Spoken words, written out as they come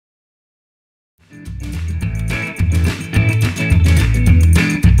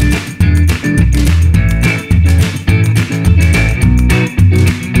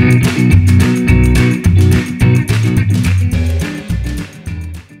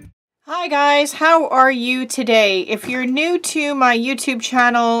Hi guys, how are you today? If you're new to my YouTube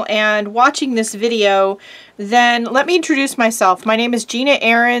channel and watching this video, then let me introduce myself. My name is Gina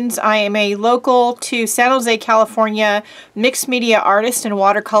Ahrens. I am a local to San Jose, California mixed media artist and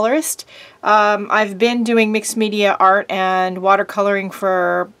watercolorist. I've been doing mixed media art and watercoloring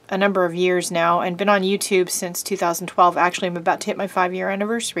for a number of years now and been on YouTube since 2012. Actually, I'm about to hit my 5-year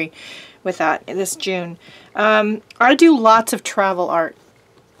anniversary with that this June. I do lots of travel art,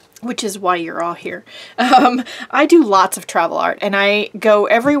 which is why you're all here. I do lots of travel art, and I go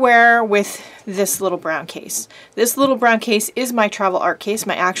everywhere with this little brown case. This little brown case is my travel art case,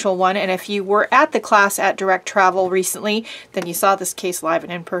 my actual one, and if you were at the class at Direct Travel recently, then you saw this case live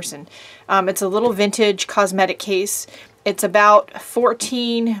and in person. It's a little vintage cosmetic case. It's about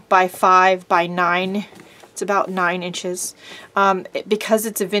 14 by 5 by 9. It's about 9 inches. Because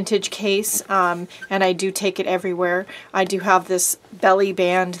it's a vintage case, and I do take it everywhere, I do have this belly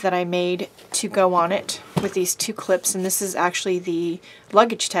band that I made to go on it with these 2 clips, and this is actually the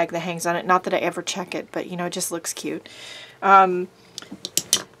luggage tag that hangs on it. Not that I ever check it, but you know, it just looks cute.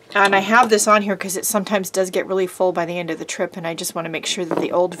 And I have this on here because it sometimes does get really full by the end of the trip, and I just want to make sure that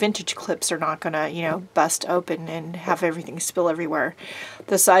the old vintage clips are not going to, you know, bust open and have everything spill everywhere.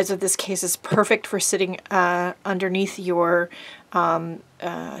 The size of this case is perfect for sitting underneath your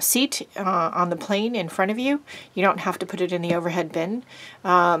seat on the plane in front of you. You don't have to put it in the overhead bin.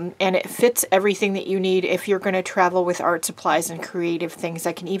 And it fits everything that you need if you're going to travel with art supplies and creative things.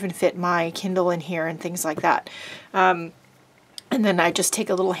 I can even fit my Kindle in here and things like that. And then I just take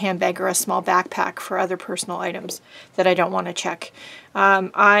a little handbag or a small backpack for other personal items that I don't want to check.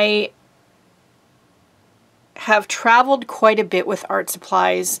 I have traveled quite a bit with art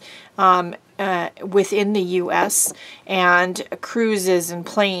supplies within the U.S. and cruises and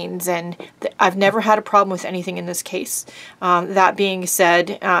planes, and I've never had a problem with anything in this case. That being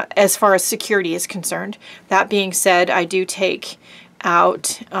said, as far as security is concerned, that being said, I do take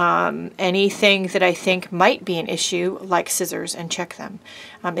out anything that I think might be an issue, like scissors, and check them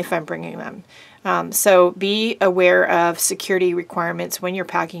if I'm bringing them. So be aware of security requirements when you're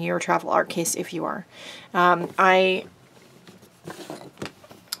packing your travel art case if you are. I'm going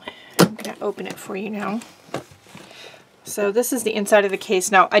to open it for you now. So this is the inside of the case.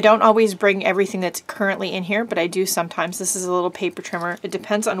 Now, I don't always bring everything that's currently in here, but I do sometimes. This is a little paper trimmer. It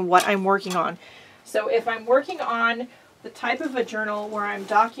depends on what I'm working on. So if I'm working on the type of a journal where I'm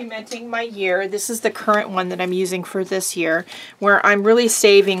documenting my year, this is the current one that I'm using for this year, where I'm really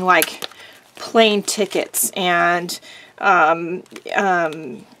saving like plane tickets and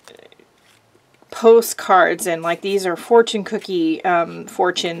postcards, and like these are fortune cookie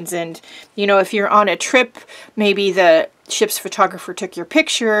fortunes, and you know, if you're on a trip, maybe the ship's photographer took your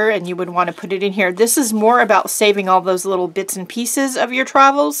picture and you would want to put it in here. This is more about saving all those little bits and pieces of your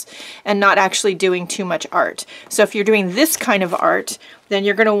travels and not actually doing too much art. So if you're doing this kind of art, then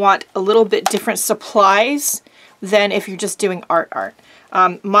you're going to want a little bit different supplies than if you're just doing art.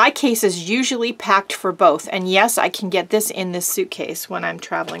 My case is usually packed for both, and yes, I can get this in this suitcase when I'm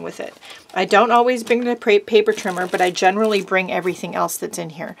traveling with it. I don't always bring the paper trimmer, but I generally bring everything else that's in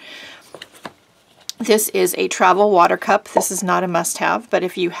here. This is a travel water cup. This is not a must-have, but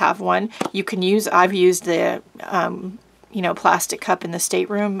if you have one, you can use. I've used the you know, plastic cup in the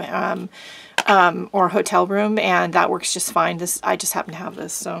stateroom or hotel room, and that works just fine. I just happen to have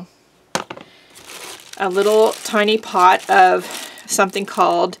this. So a little tiny pot of something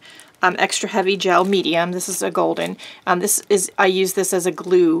called extra heavy gel medium. This is a golden. I use this as a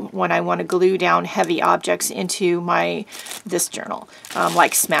glue when I want to glue down heavy objects into this journal,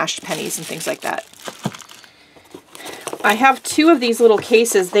 like smashed pennies and things like that. I have 2 of these little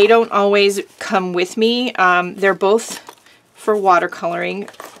cases. They don't always come with me. They're both for watercoloring.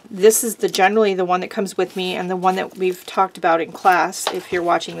 This is generally the one that comes with me, and the one that we've talked about in class if you're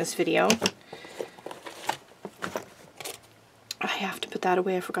watching this video. I have to put that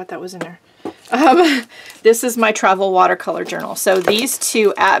away. I forgot that was in there. This is my travel watercolor journal. So these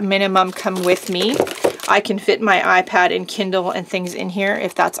 2 at minimum come with me. I can fit my iPad and Kindle and things in here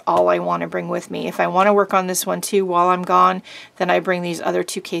if that's all I want to bring with me. If I want to work on this one too while I'm gone, then I bring these other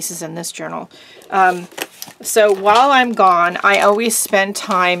 2 cases in this journal. So while I'm gone, I always spend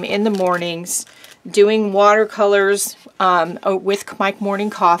time in the mornings doing watercolors with my morning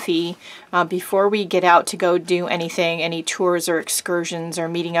coffee before we get out to go do anything, any tours or excursions or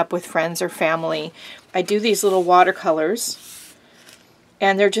meeting up with friends or family. I do these little watercolors,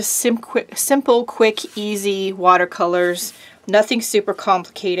 and they're just simple, quick, easy watercolors, nothing super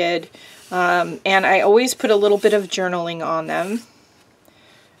complicated, and I always put a little bit of journaling on them.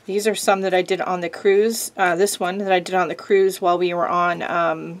 These are some that I did on the cruise. This one that I did on the cruise while we were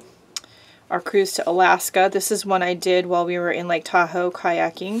on our cruise to Alaska. This is one I did while we were in Lake Tahoe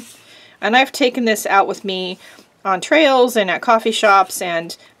kayaking. And I've taken this out with me on trails and at coffee shops,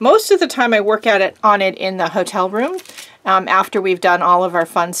 and most of the time I work on it in the hotel room after we've done all of our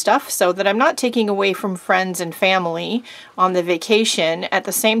fun stuff, so that I'm not taking away from friends and family on the vacation. At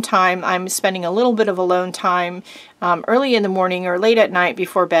the same time, I'm spending a little bit of alone time early in the morning or late at night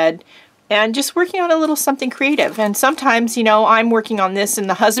before bed, and just working on a little something creative. And sometimes, you know, I'm working on this and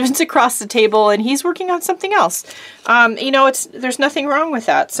the husband's across the table and he's working on something else. You know, there's nothing wrong with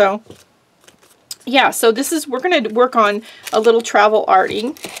that. So yeah, so we're going to work on a little travel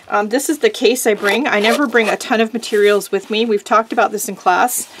arting. This is the case I bring. I never bring a ton of materials with me. We've talked about this in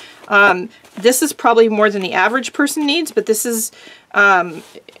class. This is probably more than the average person needs, but this is, you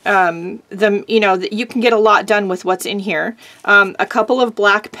know, you can get a lot done with what's in here. A couple of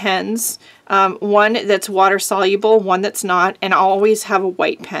black pens, one that's water soluble, one that's not, and I'll always have a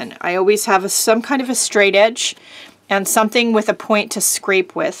white pen. I always have some kind of a straight edge and something with a point to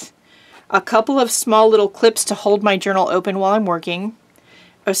scrape with. A couple of small little clips to hold my journal open while I'm working,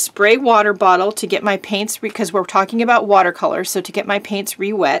 a spray water bottle to get my paints, because we're talking about watercolor, so to get my paints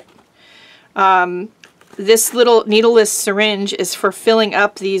re-wet. This little needleless syringe is for filling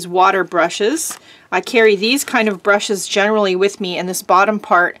up these water brushes. I carry these kind of brushes generally with me, and this bottom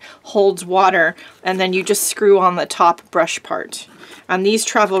part holds water, and then you just screw on the top brush part. And these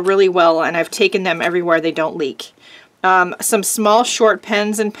travel really well, and I've taken them everywhere they don't leak. Some small short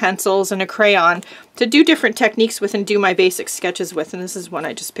pens and pencils and a crayon to do different techniques with and do my basic sketches with. And this is one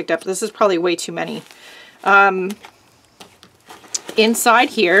I just picked up. This is probably way too many. Inside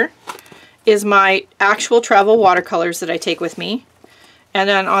here is my actual travel watercolors that I take with me. And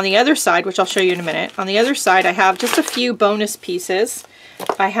then on the other side, which I'll show you in a minute, on the other side I have just a few bonus pieces.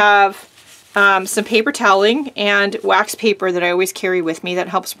 I have some paper toweling and wax paper that I always carry with me that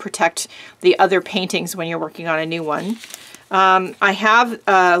helps protect the other paintings when you're working on a new one. I have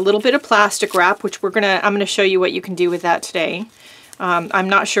a little bit of plastic wrap, which I'm gonna show you what you can do with that today. I'm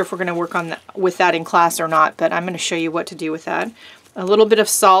not sure if we're gonna work with that in class or not, but I'm gonna show you what to do with that. A little bit of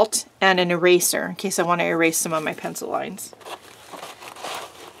salt and an eraser in case I want to erase some of my pencil lines.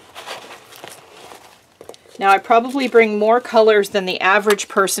 Now I probably bring more colors than the average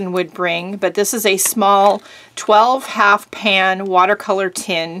person would bring, but this is a small 12 half pan watercolor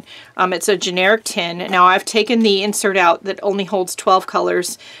tin. It's a generic tin. Now I've taken the insert out that only holds 12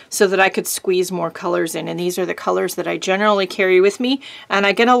 colors so that I could squeeze more colors in, and these are the colors that I generally carry with me, and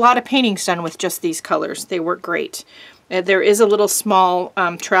I get a lot of paintings done with just these colors. They work great. There is a little small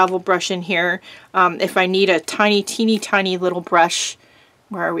travel brush in here. If I need a teeny tiny little brush,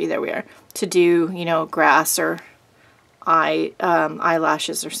 where are we? There we are. To do, you know, grass or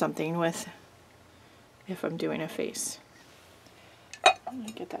eyelashes or something with, if I'm doing a face. Let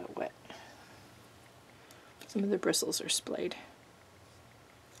me get that wet. Some of the bristles are splayed.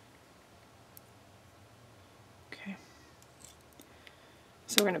 Okay.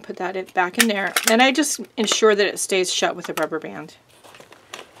 So we're going to put that back in there. And I just ensure that it stays shut with a rubber band.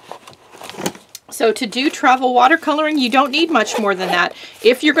 So to do travel watercoloring, you don't need much more than that.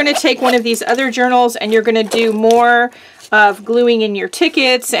 If you're going to take one of these other journals and you're going to do more of gluing in your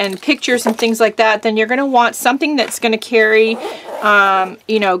tickets and pictures and things like that, then you're going to want something that's going to carry,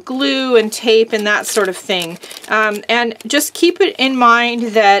 you know, glue and tape and that sort of thing. And just keep it in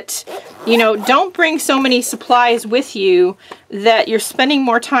mind that, you know, don't bring so many supplies with you that you're spending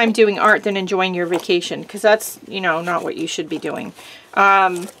more time doing art than enjoying your vacation, because that's, you know, not what you should be doing.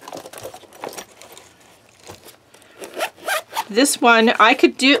 This one, I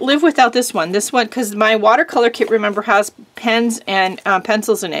could live without this one. This one, because my watercolor kit, remember, has pens and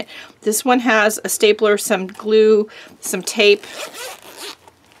pencils in it. This one has a stapler, some glue, some tape,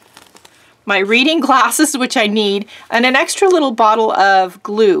 my reading glasses, which I need, and an extra little bottle of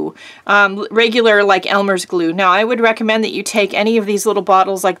glue, regular like Elmer's glue. Now, I would recommend that you take any of these little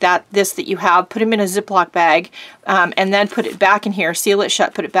bottles like that you have, put them in a Ziploc bag, and then put it back in here, seal it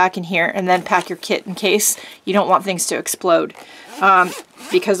shut, put it back in here, and then pack your kit in case you don't want things to explode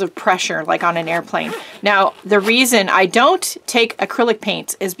because of pressure, like on an airplane. Now, the reason I don't take acrylic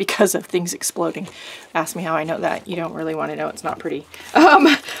paints is because of things exploding. Ask me how I know that. You don't really want to know. It's not pretty.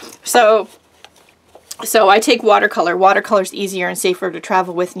 So I take watercolor. Watercolor's easier and safer to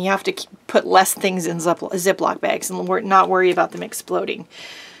travel with, and you have to put less things in Ziploc bags and not worry about them exploding.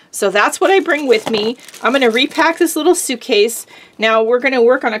 So that's what I bring with me. I'm going to repack this little suitcase. Now we're going to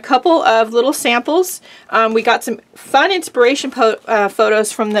work on a couple of little samples. We got some fun inspiration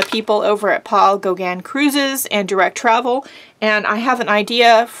photos from the people over at Paul Gauguin Cruises and Direct Travel. And I have an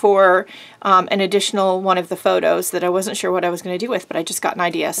idea for an additional one of the photos that I wasn't sure what I was going to do with, but I just got an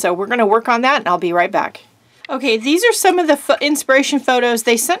idea. So we're going to work on that, and I'll be right back. Okay, these are some of the inspiration photos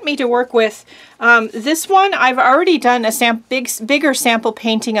they sent me to work with. This one I've already done a bigger sample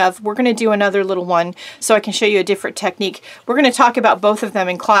painting of. We're going to do another little one so I can show you a different technique. We're going to talk about both of them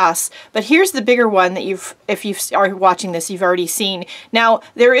in class, but here's the bigger one that if you are watching this, you've already seen. Now,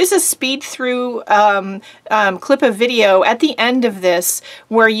 there is a speed through clip of video at the end of this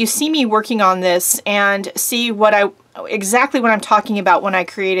where you see me working on this and see exactly what I'm talking about when I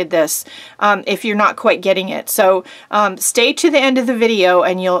created this, if you're not quite getting it. So stay to the end of the video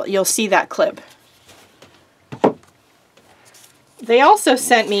and you'll see that clip. They also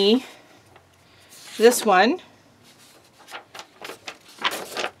sent me this one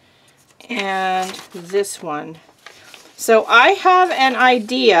and this one. So I have an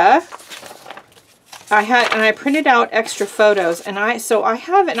idea. I printed out extra photos, and so I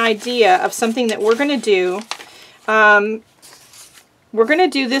have an idea of something that we're going to do. We're going to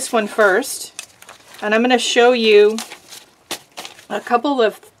do this one first, and I'm going to show you a couple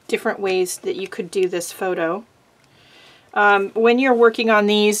of different ways that you could do this photo. When you're working on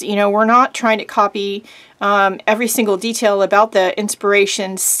these, you know, we're not trying to copy every single detail about the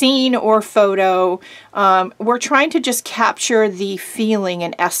inspiration scene or photo. We're trying to just capture the feeling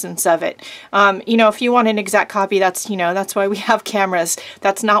and essence of it. You know, if you want an exact copy, that's why we have cameras.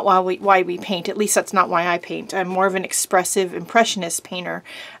 That's not why we paint. At least that's not why I paint. I'm more of an expressive impressionist painter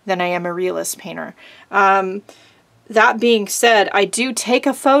than I am a realist painter. That being said, I do take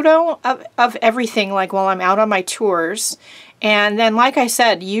a photo of everything, like while I'm out on my tours. And then, like I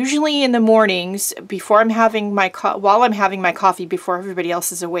said, usually in the mornings, before I'm having while I'm having my coffee, before everybody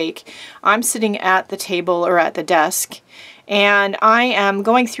else is awake, I'm sitting at the table or at the desk, and I am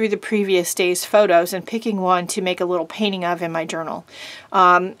going through the previous day's photos and picking one to make a little painting of in my journal.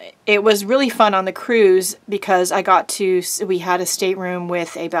 It was really fun on the cruise because we had a stateroom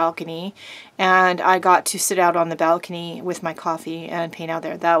with a balcony, and I got to sit out on the balcony with my coffee and paint out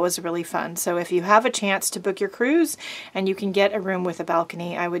there. That was really fun. So if you have a chance to book your cruise and you can get a room with a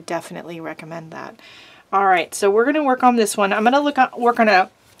balcony, I would definitely recommend that. All right, so we're going to work on this one. I'm going to work on a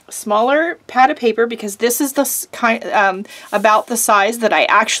smaller pad of paper because this is the kind about the size that I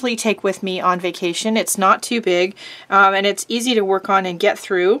actually take with me on vacation. It's not too big, and it's easy to work on and get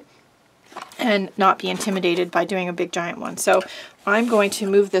through and not be intimidated by doing a big giant one. So I'm going to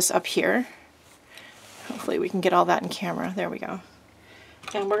move this up here. Hopefully we can get all that in camera. There we go.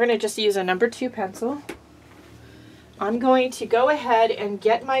 And we're going to just use a number 2 pencil. I'm going to go ahead and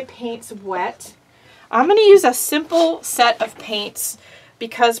get my paints wet. I'm going to use a simple set of paints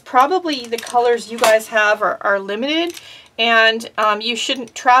because probably the colors you guys have are limited, and you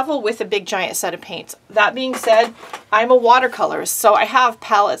shouldn't travel with a big giant set of paints. That being said, I'm a watercolorist, so I have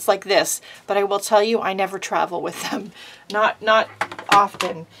palettes like this, but I will tell you I never travel with them. Not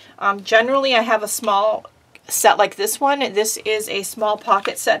often. Generally I have a small set like this one. This is a small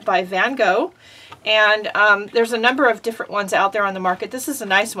pocket set by Van Gogh, and there's a number of different ones out there on the market. This is a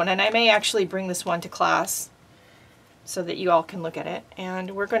nice one, and I may actually bring this one to class so that you all can look at it.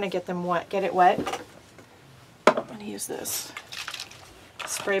 And we're going to get it wet. I'm going to use this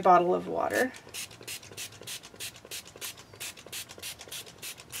spray bottle of water.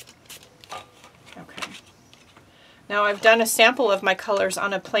 Okay. Now I've done a sample of my colors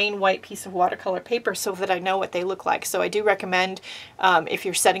on a plain white piece of watercolor paper so that I know what they look like. So I do recommend, if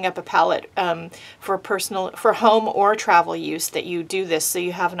you're setting up a palette for home or travel use, that you do this so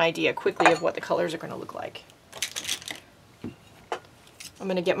you have an idea quickly of what the colors are going to look like. I'm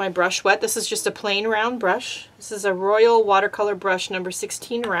going to get my brush wet. This is just a plain round brush. This is a Royal Watercolor Brush number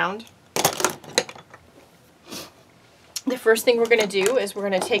 16 round. The first thing we're going to do is we're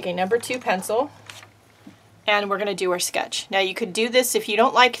going to take a number 2 pencil and we're going to do our sketch. Now you could do this if you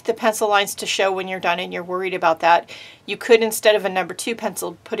don't like the pencil lines to show when you're done and you're worried about that. You could, instead of a number 2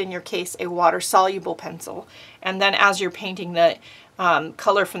 pencil, put in your case a water-soluble pencil. And then as you're painting, the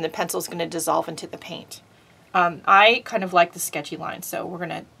color from the pencil is going to dissolve into the paint. I kind of like the sketchy lines, so we're going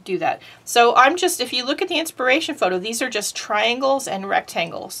to do that. So if you look at the inspiration photo, these are just triangles and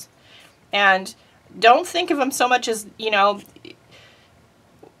rectangles. And don't think of them so much as,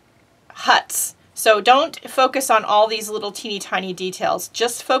 huts. So don't focus on all these little teeny tiny details.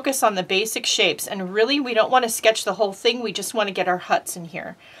 Just focus on the basic shapes. And really, we don't want to sketch the whole thing. We just want to get our huts in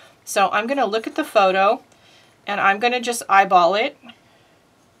here. So I'm going to look at the photo and I'm going to just eyeball it.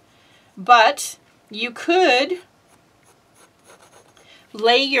 But you could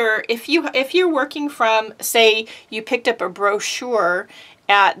lay if you're working from, say, you picked up a brochure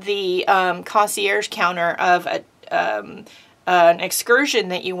at the concierge counter of an excursion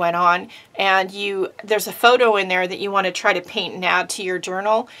that you went on, and there's a photo in there that you want to try to paint and add to your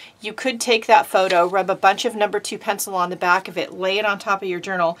journal, you could take that photo, rub a bunch of number 2 pencil on the back of it, lay it on top of your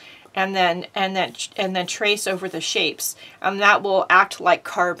journal, and then trace over the shapes, and that will act like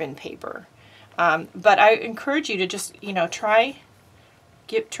carbon paper. But I encourage you to just, you know, try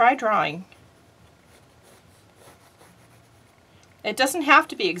drawing. It doesn't have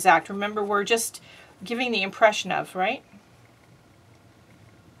to be exact. Remember, we're just giving the impression of, right?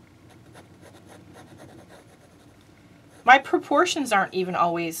 My proportions aren't even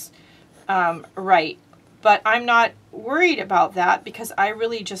always right, but I'm not worried about that because I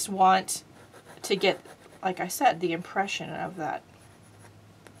really just want to get, like I said, the impression of that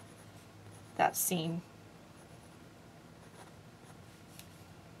scene.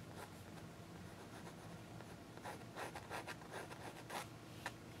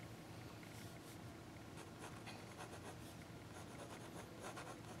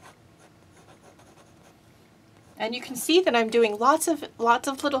 And you can see that I'm doing lots of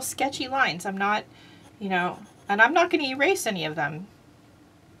little sketchy lines. I'm not, you know, and I'm not going to erase any of them.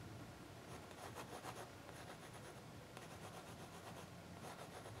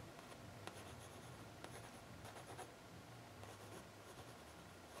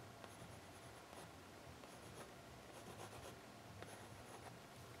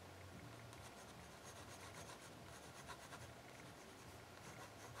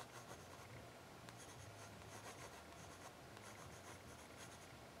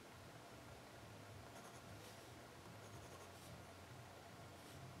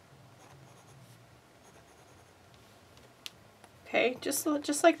 Okay, just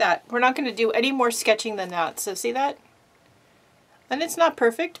like that. We're not going to do any more sketching than that. So see that? And it's not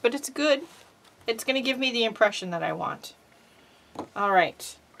perfect, but it's good. It's going to give me the impression that I want. All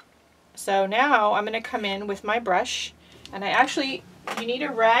right. So now I'm going to come in with my brush, and you need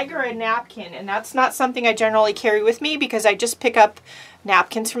a rag or a napkin, and that's not something I generally carry with me because I just pick up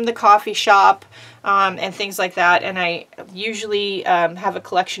napkins from the coffee shop and things like that, and I usually have a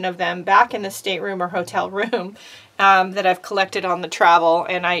collection of them back in the stateroom or hotel room that I've collected on the travel,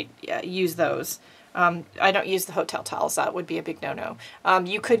 and I use those. I don't use the hotel towels. That would be a big no-no.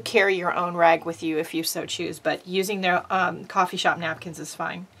 You could carry your own rag with you if you so choose, but using their coffee shop napkins is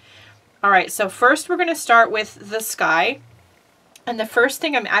fine. All right, so first we're going to start with the sky. And the first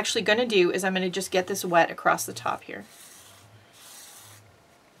thing I'm actually going to do is I'm going to just get this wet across the top here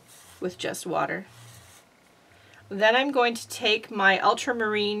with just water. Then I'm going to take my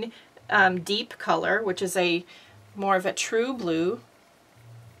ultramarine deep color, which is more of a true blue,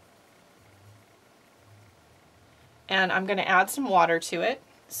 and I'm going to add some water to it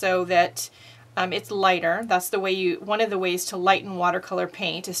so that it's lighter. That's the way one of the ways to lighten watercolor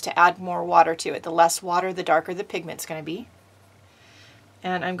paint is to add more water to it. The less water, the darker the pigment's going to be.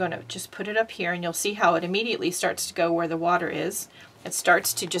 And I'm going to just put it up here, and you'll see how it immediately starts to go where the water is. It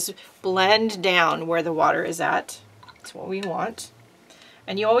starts to just blend down where the water is at. That's what we want.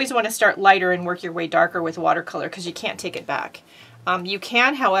 And you always want to start lighter and work your way darker with watercolor because you can't take it back. You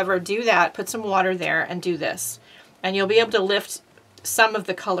can, however, do that, put some water there and do this. And you'll be able to lift some of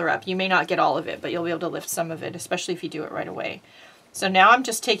the color up. You may not get all of it, but you'll be able to lift some of it, especially if you do it right away. So now I'm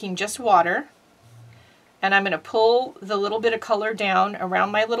just taking just water, and I'm going to pull the little bit of color down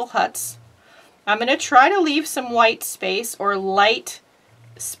around my little huts. I'm going to try to leave some white space or light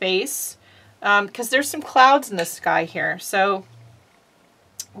space because there's some clouds in the sky here. So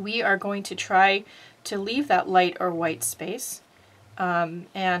we are going to try to leave that light or white space. And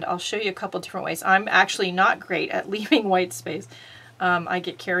I'll show you a couple different ways. I'm actually not great at leaving white space. I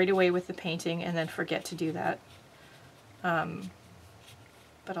get carried away with the painting and then forget to do that.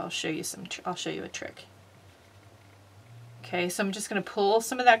 But I'll show you a trick. Okay, so I'm just going to pull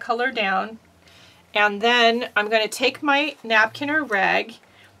some of that color down, and then I'm going to take my napkin or rag,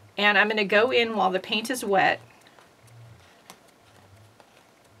 and I'm going to go in while the paint is wet,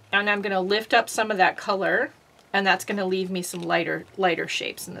 and I'm going to lift up some of that color, and that's going to leave me some lighter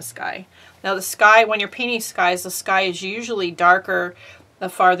shapes in the sky. Now the sky, when you're painting skies, the sky is usually darker the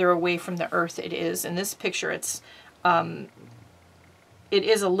farther away from the earth it is. In this picture, it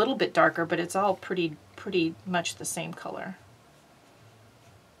is a little bit darker, but it's all pretty much the same color.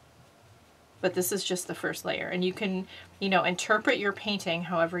 But this is just the first layer, and you can, interpret your painting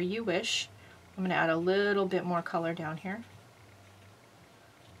however you wish. I'm going to add a little bit more color down here.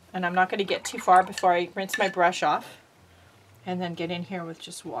 And I'm not going to get too far before I rinse my brush off and then get in here with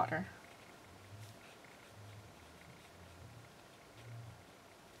just water.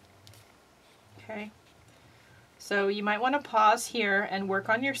 Okay. So you might want to pause here and work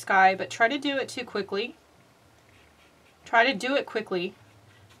on your sky, but try to do it too quickly. Try to do it quickly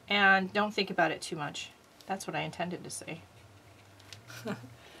and don't think about it too much. That's what I intended to say.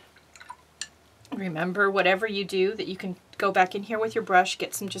 Remember, whatever you do, that you can go back in here with your brush,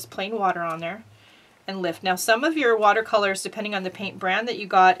 get some just plain water on there, and lift. Now, some of your watercolors, depending on the paint brand that you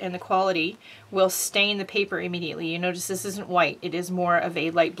got and the quality, will stain the paper immediately. You notice this isn't white. It is more of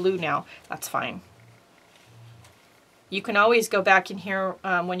a light blue now. That's fine. You can always go back in here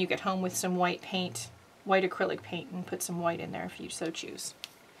when you get home with some white paint, white acrylic paint, and put some white in there if you so choose.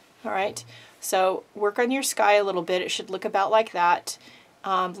 All right, so work on your sky a little bit. It should look about like that.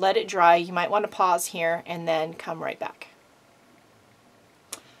 Let it dry. You might want to pause here and then come right back.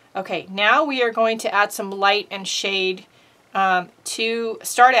 Okay, now we are going to add some light and shade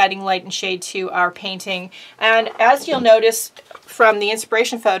start adding light and shade to our painting. And as you'll notice from the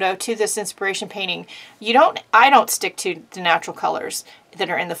inspiration photo to this inspiration painting, I don't stick to the natural colors that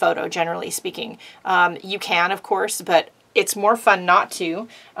are in the photo, generally speaking. You can, of course, but it's more fun not to.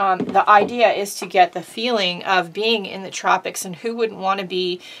 The idea is to get the feeling of being in the tropics, and who wouldn't want to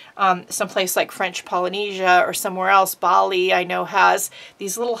be someplace like French Polynesia or somewhere else. Bali, I know, has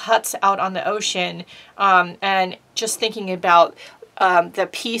these little huts out on the ocean, and just thinking about the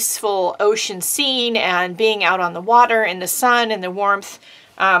peaceful ocean scene and being out on the water in the sun and the warmth.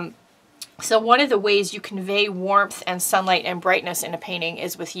 So one of the ways you convey warmth and sunlight and brightness in a painting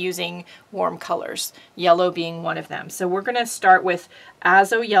is with using warm colors, yellow being one of them. So we're going to start with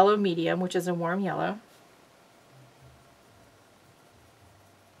Azo Yellow Medium, which is a warm yellow.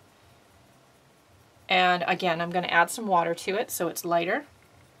 And again, I'm going to add some water to it so it's lighter,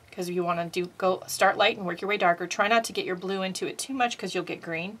 because you want to start light and work your way darker. Try not to get your blue into it too much because you'll get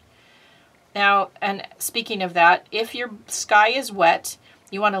green. Now, and speaking of that, if your sky is wet,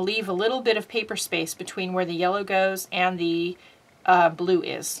 you want to leave a little bit of paper space between where the yellow goes and the blue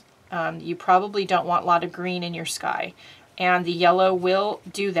is. You probably don't want a lot of green in your sky, and the yellow will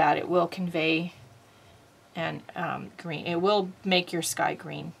do that. It will convey and green. It will make your sky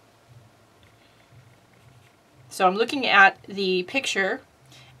green. So I'm looking at the picture,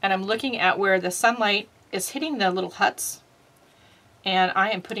 and I'm looking at where the sunlight is hitting the little huts, and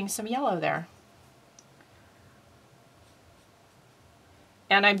I am putting some yellow there.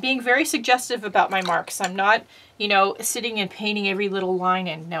 And I'm being very suggestive about my marks. I'm not, sitting and painting every little line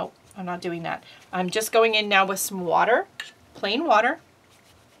in. No, I'm not doing that. I'm just going in now with some water, plain water.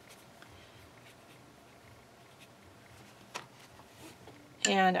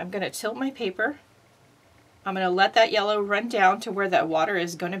 And I'm going to tilt my paper. I'm going to let that yellow run down to where that water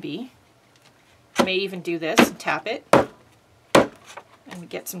is going to be. I may even do this and tap it and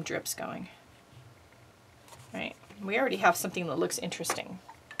get some drips going. All right. We already have something that looks interesting.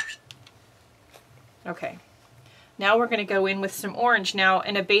 Okay, now we're going to go in with some orange. Now,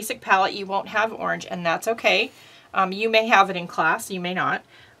 in a basic palette, you won't have orange, and that's okay. You may have it in class, you may not.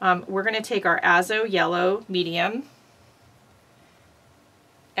 We're going to take our Azo Yellow Medium,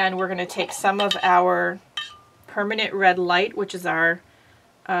 and we're going to take some of our Permanent Red Light, which is our,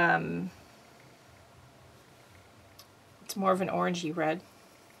 it's more of an orangey red.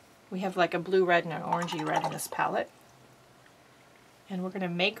 We have like a blue red and an orangey red in this palette. And we're going to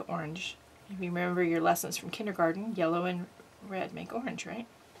make orange. If you remember your lessons from kindergarten, yellow and red make orange, right?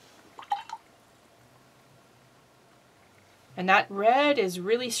 And that red is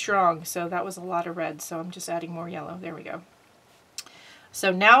really strong, so that was a lot of red, so I'm just adding more yellow. There we go. So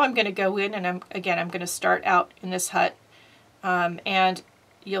now I'm going to go in, and I'm going to start out in this hut, and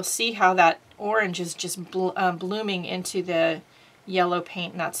you'll see how that orange is just blooming into the yellow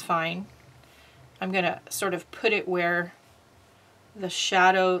paint, and that's fine. I'm going to sort of put it where the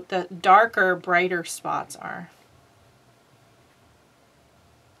shadow, the darker, brighter spots are.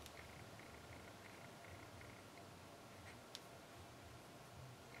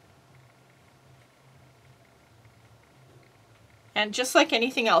 And just like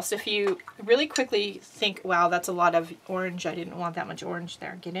anything else, if you really quickly think, wow, that's a lot of orange, I didn't want that much orange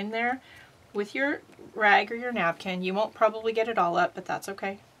there, get in there with your rag or your napkin. You won't probably get it all up, but that's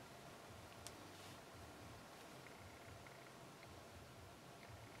okay.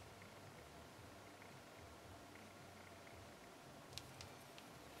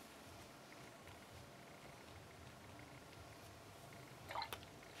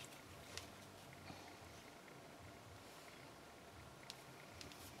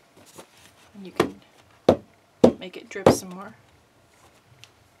 And you can make it drip some more.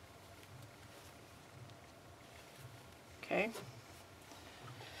 Okay.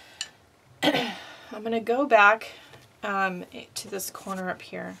 I'm going to go back to this corner up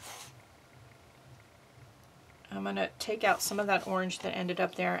here. I'm going to take out some of that orange that ended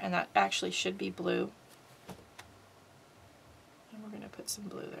up there, and that actually should be blue. put some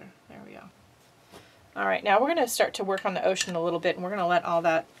blue there. There we go. All right, now we're going to start to work on the ocean a little bit, and we're going to let all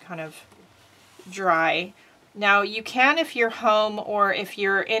that kind of dry. Now you can, if you're home or if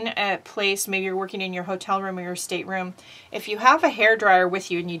you're in a place, maybe you're working in your hotel room or your stateroom, if you have a hairdryer with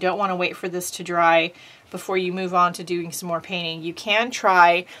you and you don't want to wait for this to dry before you move on to doing some more painting, you can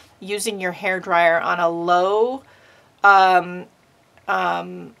try using your hairdryer on a low, a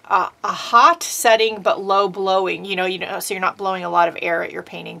hot setting but low blowing, so you're not blowing a lot of air at your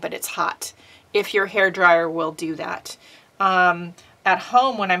painting, but it's hot. If your hairdryer will do that. At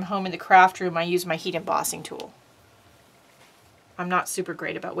home, when I'm home in the craft room, I use my heat embossing tool. I'm not super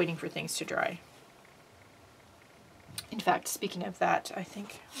great about waiting for things to dry. In fact, speaking of that, I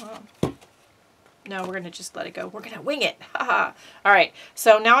think, well, no, we're going to just let it go. We're going to wing it. All right,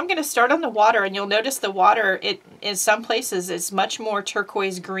 so now I'm going to start on the water, and you'll notice the water, in some places, is much more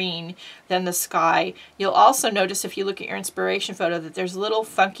turquoise green than the sky. You'll also notice, if you look at your inspiration photo, that there's little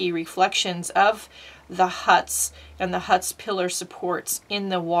funky reflections of the huts and the hut's pillar supports in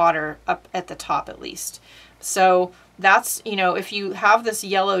the water up at the top at least. So that's, if you have this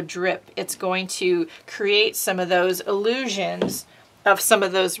yellow drip, it's going to create some of those illusions of some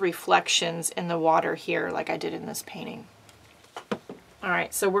of those reflections in the water here, like I did in this painting. All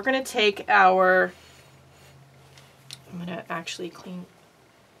right, so we're going to take I'm going to actually clean,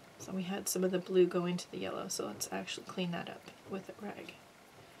 so we had some of the blue go into the yellow, so let's actually clean that up with a rag.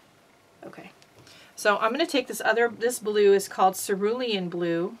 Okay. So I'm going to take this blue is called cerulean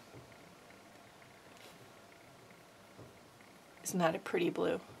blue. Isn't that a pretty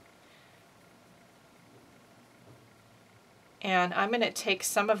blue? And I'm going to take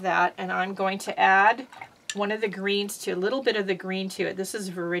some of that and I'm going to add one of the greens to, a little bit of the green to it. This is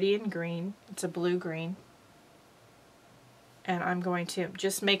Viridian green. It's a blue green. And I'm going to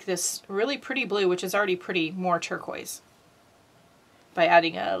just make this really pretty blue, which is already pretty, more turquoise, by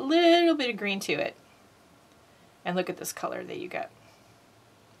adding a little bit of green to it. And look at this color that you get.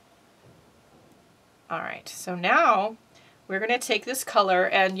 All right, so now we're going to take this color,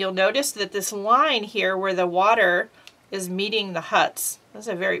 and you'll notice that this line here where the water is meeting the huts, that's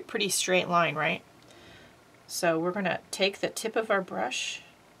a very pretty straight line, right? So we're going to take the tip of our brush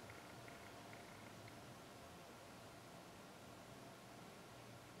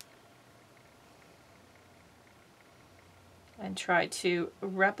and try to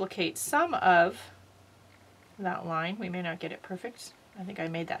replicate some of that line. We may not get it perfect. I think I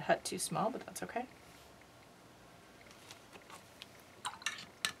made that hut too small, but that's okay.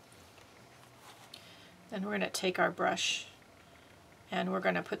 Then we're going to take our brush and we're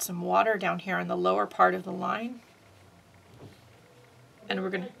going to put some water down here on the lower part of the line, and we're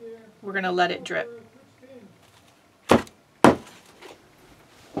going to let it drip.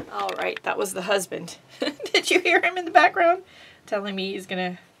 All right, that was the husband. Did you hear him in the background telling me he's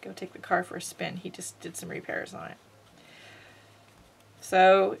going to go take the car for a spin? He just did some repairs on it.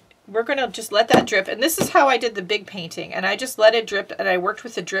 So we're going to just let that drip. And this is how I did the big painting. And I just let it drip, and I worked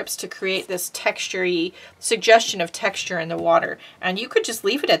with the drips to create this texture-y suggestion of texture in the water. And you could just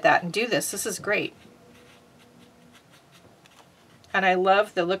leave it at that and do this. This is great. And I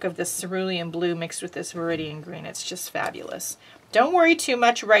love the look of this cerulean blue mixed with this Viridian green. It's just fabulous. Don't worry too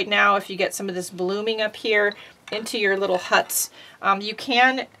much right now if you get some of this blooming up here into your little huts. You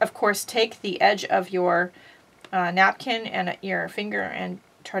can, of course, take the edge of your napkin and your finger and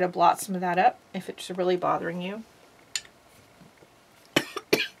try to blot some of that up if it's really bothering you.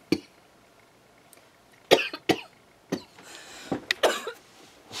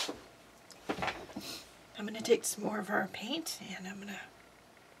 I'm going to take some more of our paint and I'm going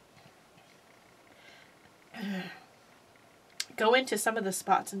to go into some of the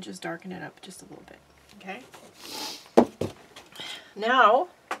spots and just darken it up just a little bit. Okay. Now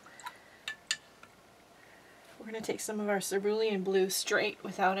we're going to take some of our cerulean blue straight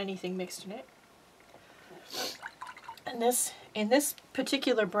without anything mixed in it. And this, in this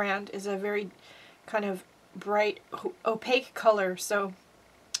particular brand, is a very kind of bright, opaque color. So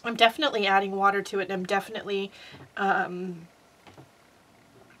I'm definitely adding water to it, and I'm definitely I'm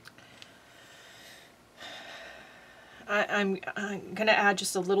going to add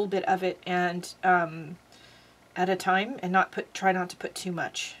just a little bit of it, and at a time, and try not to put too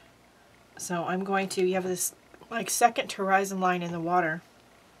much. So I'm going to, you have this like second horizon line in the water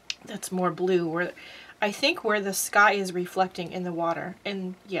that's more blue, where I think where the sky is reflecting in the water.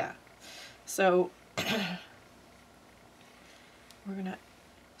 And yeah, so we're going to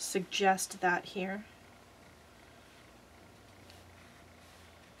suggest that here.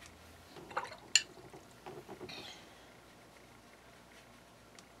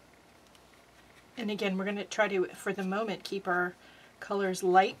 And again, we're going to try to, for the moment, keep our color's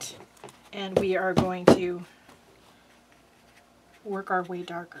light, and we are going to work our way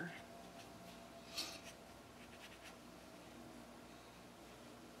darker.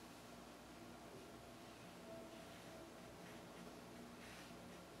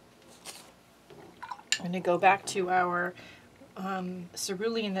 I'm going to go back to our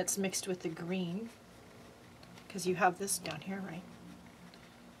cerulean that's mixed with the green, because you have this down here, right?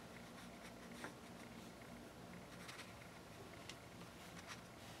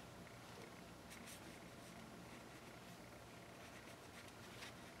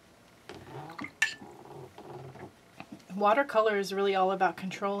 Watercolor is really all about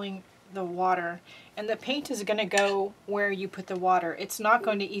controlling the water, and the paint is going to go where you put the water. It's not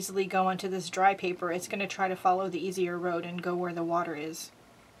going to easily go onto this dry paper. It's going to try to follow the easier road and go where the water is.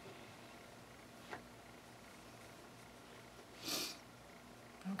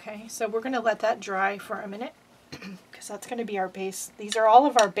 Okay, so we're going to let that dry for a minute because that's going to be our base. These are all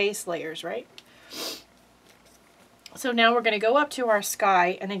of our base layers, right? So now we're going to go up to our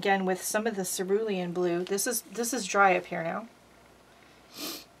sky, and again with some of the cerulean blue. This is dry up here now.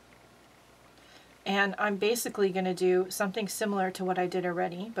 And I'm basically going to do something similar to what I did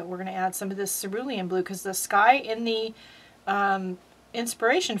already, but we're going to add some of this cerulean blue because the sky in the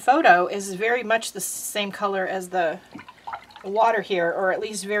inspiration photo is very much the same color as the water here, or at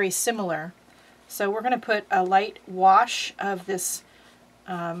least very similar. So we're going to put a light wash of this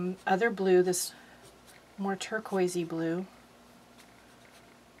other blue, this more turquoisey blue.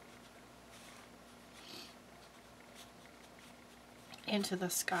 Into the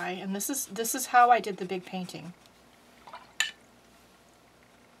sky, and this is how I did the big painting.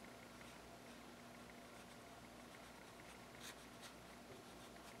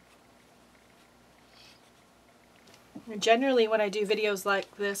 Generally, when I do videos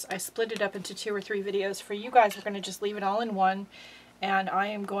like this, I split it up into 2 or 3 videos. For you guys, we're going to just leave it all in one, and I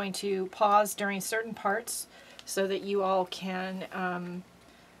am going to pause during certain parts so that you all can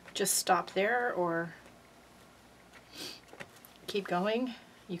just stop there or keep going.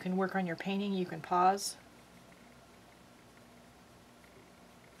 You can work on your painting, you can pause.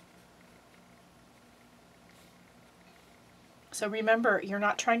 So remember, you're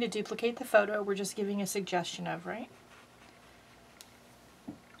not trying to duplicate the photo, we're just giving a suggestion of, right?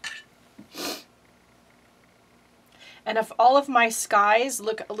 And if all of my skies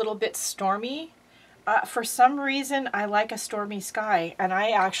look a little bit stormy, for some reason I like a stormy sky, and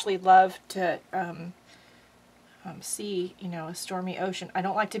I actually love to see, you know, a stormy ocean. I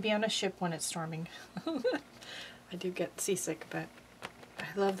don't like to be on a ship when it's storming. I do get seasick, but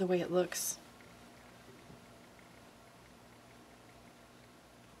I love the way it looks.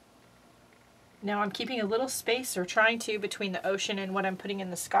 Now I'm keeping a little space, or trying to, between the ocean and what I'm putting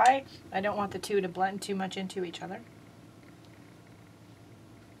in the sky. I don't want the two to blend too much into each other.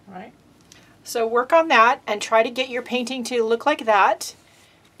 All right. So work on that and try to get your painting to look like that.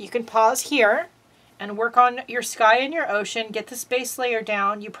 You can pause here and work on your sky and your ocean. Get this base layer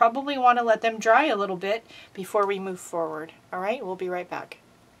down. You probably want to let them dry a little bit before we move forward. All right, we'll be right back.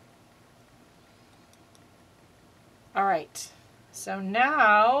 All right, so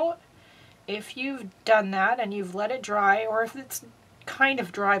now if you've done that and you've let it dry, or if it's kind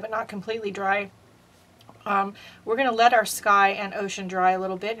of dry but not completely dry, we're going to let our sky and ocean dry a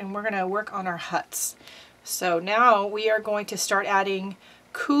little bit, and we're going to work on our huts. So now we are going to start adding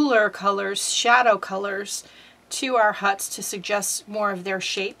cooler colors, shadow colors, to our huts to suggest more of their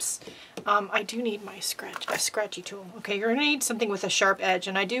shapes. I do need my scratchy tool. Okay, you're going to need something with a sharp edge,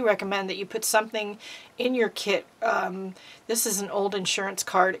 and I do recommend that you put something in your kit. This is an old insurance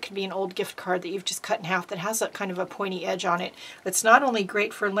card. It could be an old gift card that you've just cut in half that has a kind of a pointy edge on it. It's not only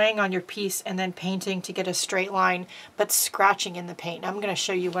great for laying on your piece and then painting to get a straight line, but scratching in the paint. I'm going to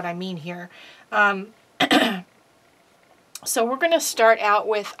show you what I mean here. So we're going to start out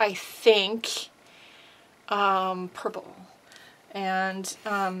with, I think, purple. And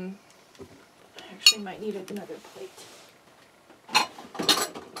I actually might need another plate.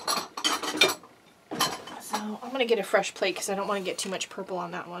 So I'm going to get a fresh plate because I don't want to get too much purple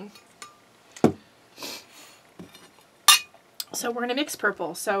on that one. So we're going to mix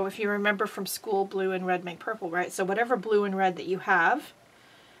purple. So if you remember from school, blue and red make purple, right? So whatever blue and red that you have,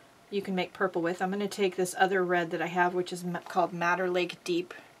 you can make purple with. I'm going to take this other red that I have, which is called Madder Lake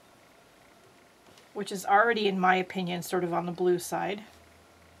Deep, which is already, in my opinion, sort of on the blue side.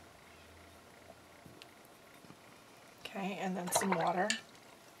 Okay, and then some water.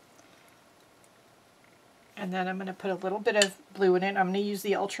 And then I'm going to put a little bit of blue in it. I'm going to use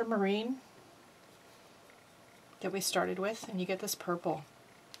the ultramarine that we started with, and you get this purple.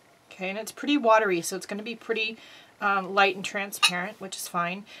 Okay, and it's pretty watery, so it's going to be pretty light and transparent, which is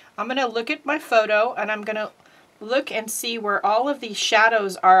fine. I'm going to look at my photo and I'm going to look and see where all of these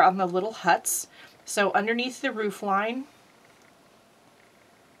shadows are on the little huts. So underneath the roof line,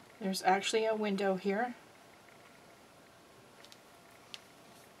 there's actually a window here.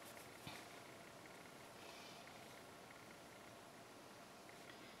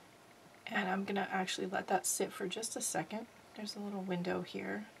 And I'm going to actually let that sit for just a second. There's a little window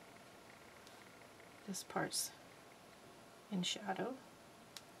here. This part's in shadow.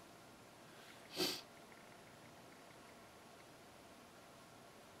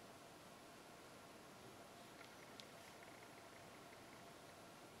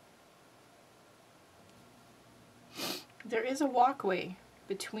 There is a walkway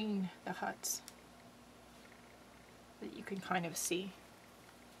between the huts that you can kind of see.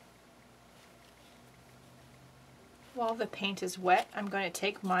 While the paint is wet, I'm going to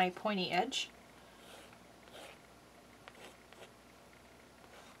take my pointy edge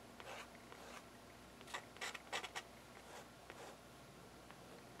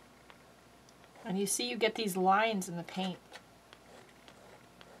and you see you get these lines in the paint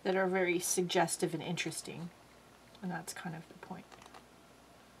that are very suggestive and interesting, and that's kind of the point.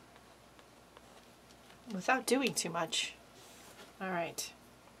 Without doing too much. All right.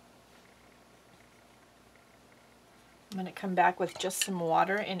 I'm going to come back with just some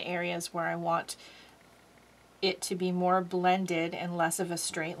water in areas where I want it to be more blended and less of a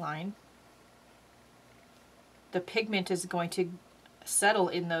straight line. The pigment is going to settle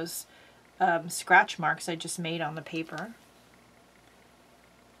in those scratch marks I just made on the paper.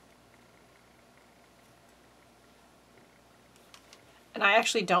 And I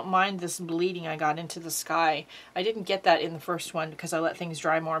actually don't mind this bleeding I got into the sky. I didn't get that in the first one because I let things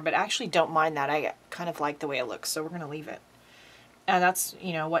dry more, but I actually don't mind that. I kind of like the way it looks, so we're going to leave it. And that's,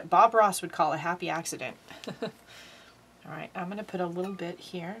 you know, what Bob Ross would call a happy accident. All right, I'm going to put a little bit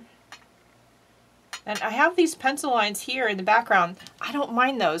here. And I have these pencil lines here in the background. I don't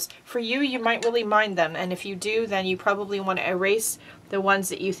mind those. For you, you might really mind them. And if you do, then you probably want to erase the ones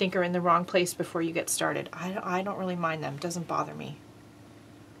that you think are in the wrong place before you get started. I don't really mind them. It doesn't bother me.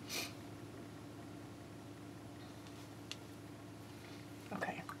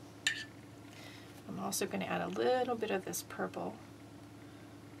 Okay. I'm also going to add a little bit of this purple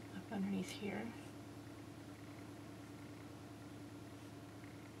up underneath here.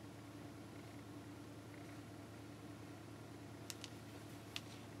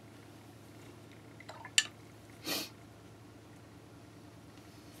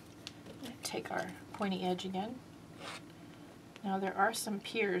 Take our pointy edge again. Now there are some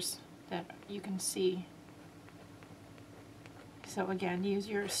piers that you can see. So again, use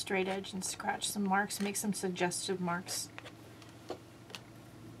your straight edge and scratch some marks, make some suggestive marks.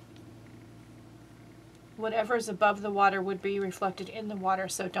 Whatever's above the water would be reflected in the water,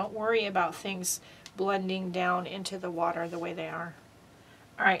 so don't worry about things blending down into the water the way they are.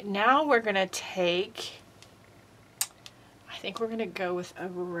 All right, now we're going to take, I think we're going to go with a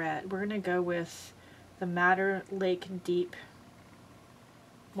red. We're going to go with the Madder Lake Deep.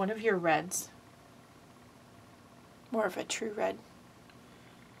 One of your reds. More of a true red.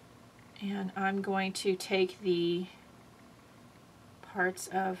 And I'm going to take the parts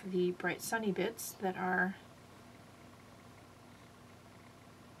of the bright sunny bits that have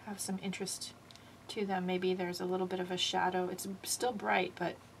some interest to them. Maybe there's a little bit of a shadow. It's still bright,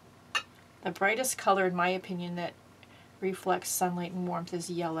 but the brightest color, in my opinion, that reflects sunlight and warmth is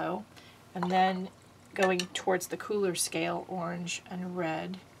yellow. And then going towards the cooler scale, orange and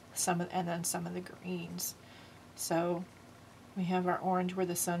red, and then some of the greens. So we have our orange where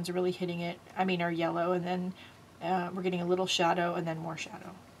the sun's really hitting it, our yellow, and then we're getting a little shadow and then more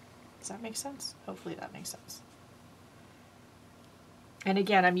shadow. Does that make sense? Hopefully that makes sense. And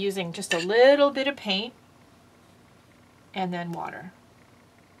again, I'm using just a little bit of paint and then water.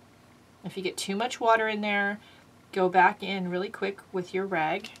 If you get too much water in there, go back in really quick with your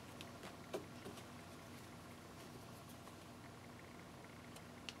rag.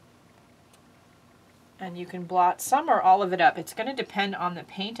 And you can blot some or all of it up. It's going to depend on the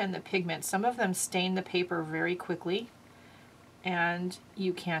paint and the pigment. Some of them stain the paper very quickly, and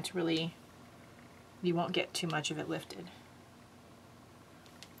you won't get too much of it lifted.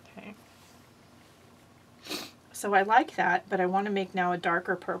 Okay. So I like that, but I want to make now a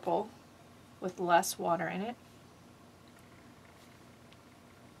darker purple with less water in it.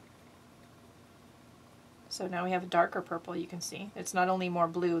 So now we have a darker purple, you can see. It's not only more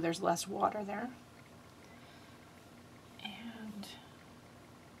blue, there's less water there. And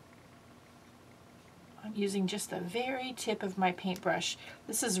I'm using just the very tip of my paintbrush.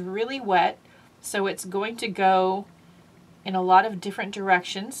 This is really wet, so it's going to go in a lot of different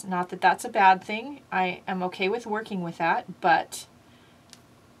directions. Not that that's a bad thing. I am okay with working with that, but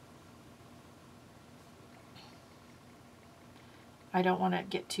I don't want to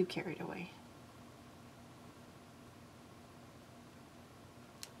get too carried away.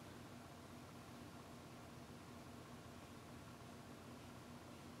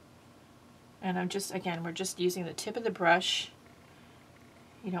 And I'm just, again, we're just using the tip of the brush.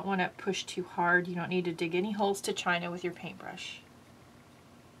 You don't want to push too hard. You don't need to dig any holes to china with your paintbrush.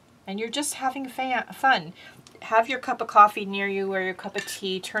 And you're just having fun. Have your cup of coffee near you or your cup of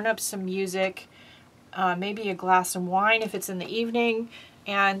tea. Turn up some music, maybe a glass of wine if it's in the evening,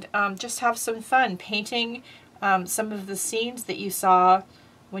 and just have some fun painting some of the scenes that you saw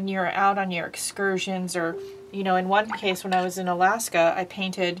when you're out on your excursions. Or, you know, in one case when I was in Alaska, I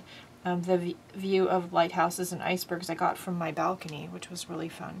painted the view of lighthouses and icebergs I got from my balcony, which was really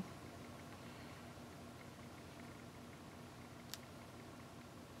fun.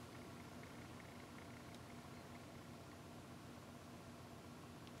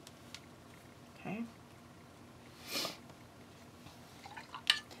 Okay.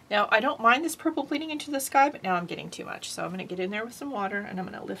 Now, I don't mind this purple bleeding into the sky, but now I'm getting too much. So I'm going to get in there with some water, and I'm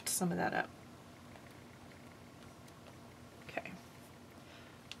going to lift some of that up.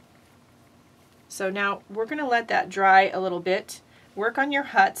 So now we're going to let that dry a little bit. Work on your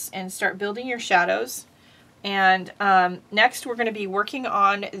huts and start building your shadows. And next we're going to be working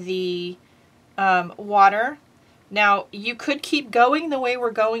on the water. Now you could keep going the way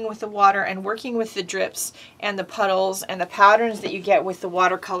we're going with the water and working with the drips and the puddles and the patterns that you get with the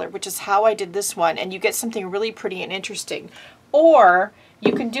watercolor, which is how I did this one, and you get something really pretty and interesting. Or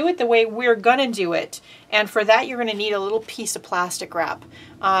you can do it the way we're gonna do it, and for that you're gonna need a little piece of plastic wrap.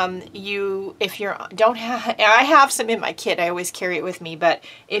 If you don't have, I have some in my kit, I always carry it with me, but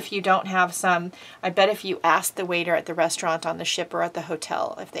if you don't have some, I bet if you asked the waiter at the restaurant on the ship or at the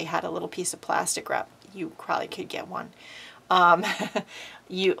hotel if they had a little piece of plastic wrap, you probably could get one.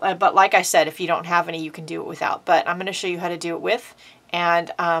 But like I said, if you don't have any, you can do it without. But I'm gonna show you how to do it with,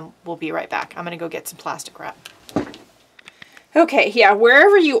 and we'll be right back. I'm gonna go get some plastic wrap. Okay, yeah,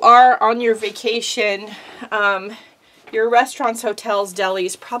 wherever you are on your vacation, your restaurants, hotels,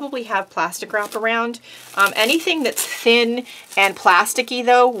 delis probably have plastic wrap around. Anything that's thin and plasticky,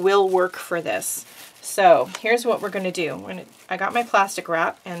 though, will work for this. So here's what we're going to do. I got my plastic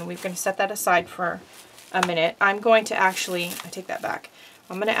wrap, and we're going to set that aside for a minute. I'm going to actually, I take that back.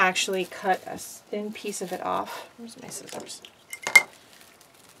 I'm going to actually cut a thin piece of it off. Where's my scissors?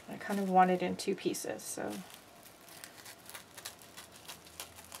 I kind of want it in two pieces, so...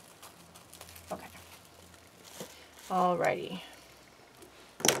 Alrighty.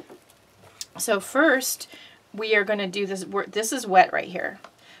 So first, we are going to do this. This is wet right here.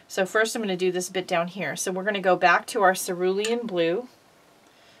 So first I'm going to do this bit down here. So we're going to go back to our cerulean blue.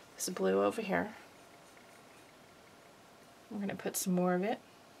 This blue over here. We're going to put some more of it.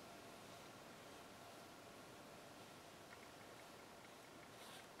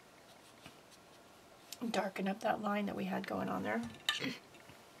 Darken up that line that we had going on there.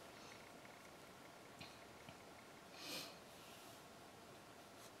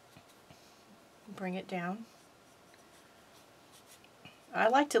 Bring it down. I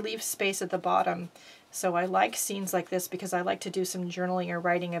like to leave space at the bottom, so I like scenes like this because I like to do some journaling or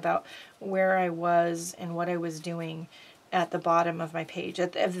writing about where I was and what I was doing at the bottom of my page.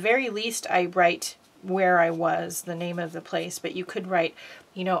 At the very least, I write where I was, the name of the place, but you could write,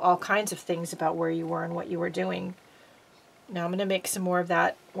 you know, all kinds of things about where you were and what you were doing. Now I'm going to make some more of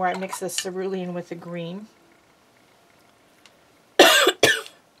that, where I mix the cerulean with the green.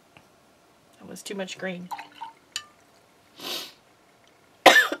 That was too much green.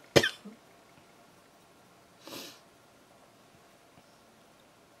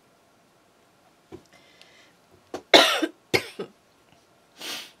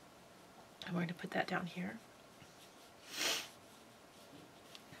 I'm going to put that down here.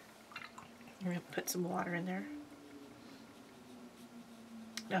 I'm going to put some water in there.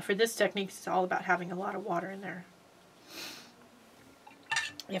 Now for this technique, it's all about having a lot of water in there.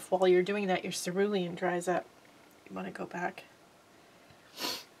 If while you're doing that your cerulean dries up, you want to go back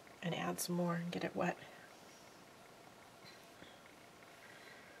and add some more and get it wet.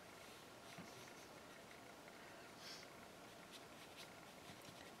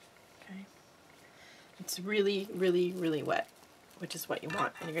 Okay. It's really, really, really wet, which is what you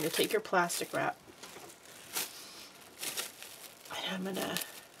want. And you're going to take your plastic wrap, and I'm going to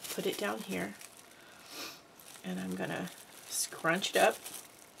put it down here, and I'm going to scrunch it up.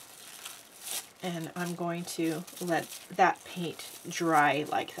 And I'm going to let that paint dry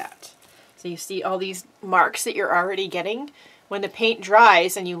like that. So you see all these marks that you're already getting. When the paint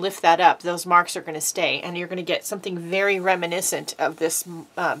dries and you lift that up, those marks are going to stay, and you're going to get something very reminiscent of this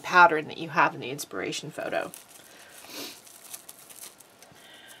pattern that you have in the inspiration photo.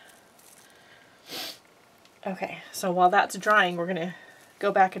 Okay, so while that's drying, we're going to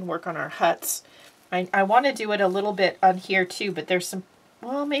go back and work on our huts. I want to do it a little bit on here too, but there's some,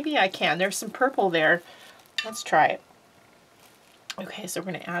 well, maybe I can. There's some purple there. Let's try it. Okay, so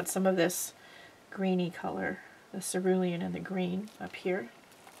we're going to add some of this greeny color, the cerulean and the green up here.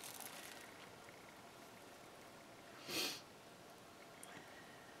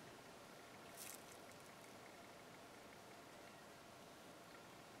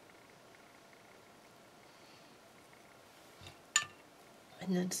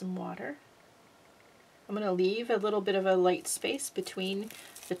 And then some water. I'm going to leave a little bit of a light space between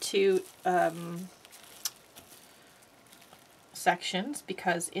the two sections,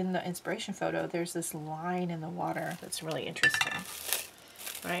 because in the inspiration photo there's this line in the water that's really interesting.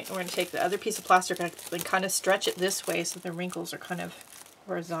 All right, we're going to take the other piece of plastic and kind of stretch it this way so the wrinkles are kind of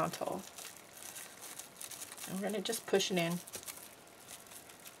horizontal. And we're going to just push it in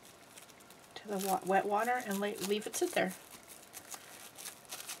to the wet water and leave it sit there.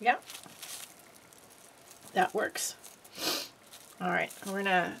 Yeah, that works. All right, we're going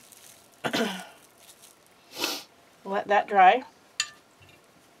to let that dry.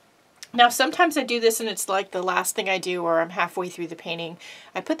 Now sometimes I do this and it's like the last thing I do, or I'm halfway through the painting.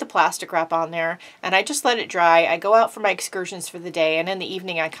 I put the plastic wrap on there and I just let it dry. I go out for my excursions for the day, and in the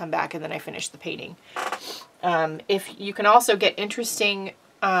evening I come back and then I finish the painting. If you can also get interesting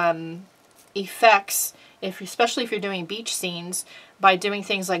effects, especially if you're doing beach scenes, by doing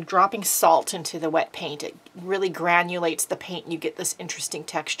things like dropping salt into the wet paint. It really granulates the paint and you get this interesting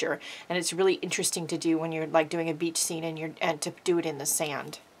texture. And it's really interesting to do when you're like doing a beach scene and to do it in the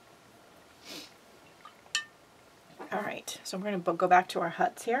sand. All right, so we're going to go back to our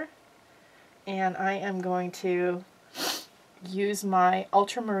huts here. And I am going to use my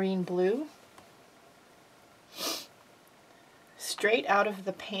ultramarine blue straight out of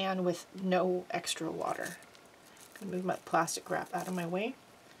the pan with no extra water. Move my plastic wrap out of my way,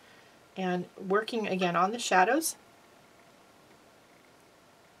 and working again on the shadows.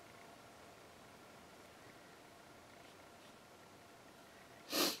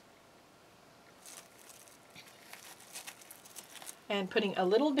 And putting a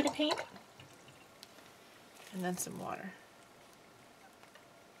little bit of paint and then some water.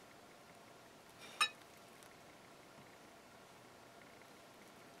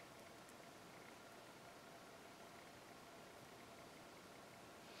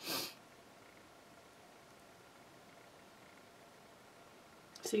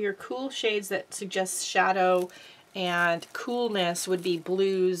 So your cool shades that suggest shadow and coolness would be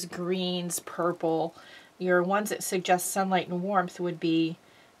blues, greens, purple. Your ones that suggest sunlight and warmth would be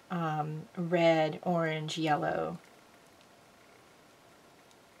red, orange, yellow.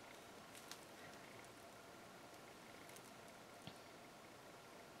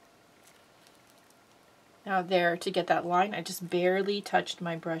 Now there, to get that line, I just barely touched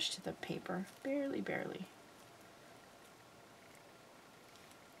my brush to the paper. Barely, barely.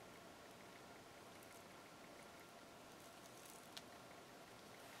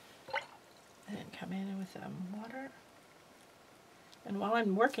 Come in with water. And while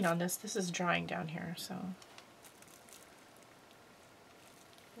I'm working on this, this is drying down here, so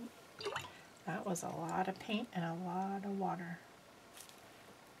that was a lot of paint and a lot of water.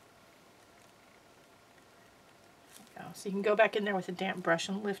 There we go. So you can go back in there with a damp brush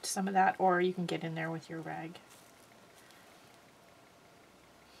and lift some of that, or you can get in there with your rag.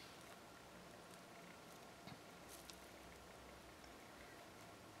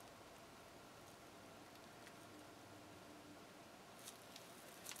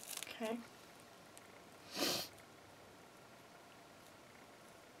 Okay.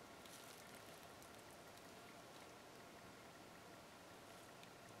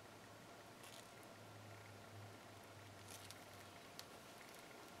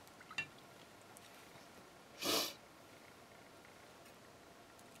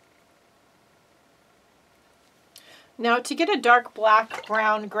 Now to get a dark black,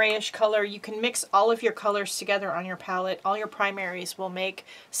 brown, grayish color, you can mix all of your colors together on your palette. All your primaries will make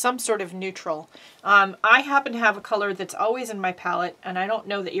some sort of neutral. I happen to have a color that's always in my palette, and I don't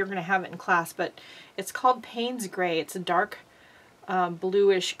know that you're going to have it in class, but it's called Payne's Gray. It's a dark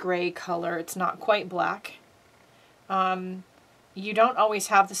bluish gray color. It's not quite black. You don't always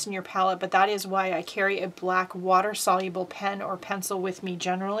have this in your palette, but that is why I carry a black water-soluble pen or pencil with me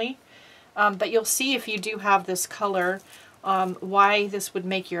generally. But you'll see if you do have this color why this would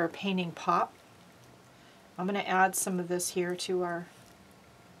make your painting pop. I'm going to add some of this here to our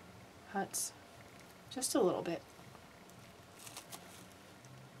huts, just a little bit.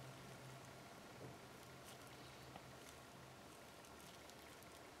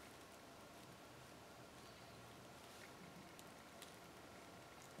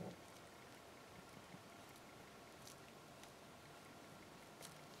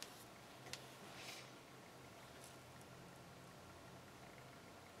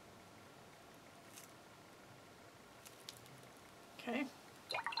 Okay.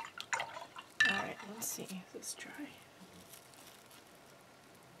 All right, let's see. Is this dry?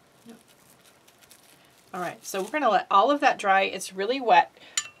 Nope. All right, so we're going to let all of that dry. It's really wet.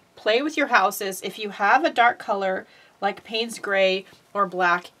 Play with your houses. If you have a dark color like Payne's Gray or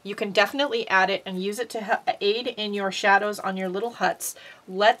black, you can definitely add it and use it to aid in your shadows on your little huts.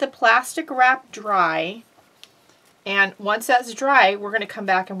 Let the plastic wrap dry, and once that's dry, we're going to come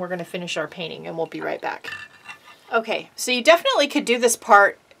back and we're going to finish our painting, and we'll be right back. Okay, so you definitely could do this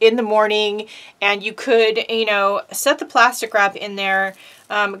part in the morning, and you could, you know, set the plastic wrap in there,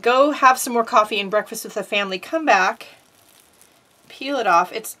 go have some more coffee and breakfast with the family, come back, peel it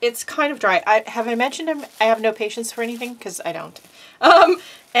off. It's kind of dry. Have I mentioned I have no patience for anything? Because I don't.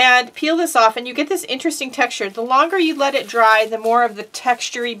 And peel this off, and you get this interesting texture. The longer you let it dry, the more of the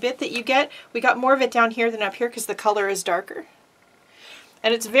textury bit that you get. We got more of it down here than up here because the color is darker.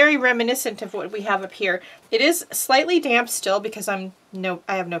 And it's very reminiscent of what we have up here. It is slightly damp still because I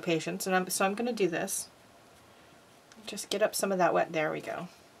have no patience, and so I'm going to do this. Just get up some of that wet. There we go.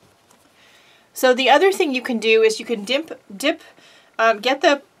 So the other thing you can do is you can get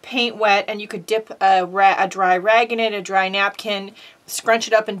the paint wet, and you could dip a dry rag in it, a dry napkin, scrunch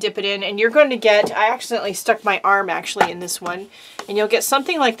it up and dip it in, and you're going to get, I accidentally stuck my arm actually in this one, and you'll get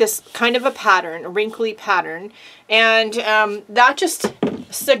something like this kind of a pattern, a wrinkly pattern, and that just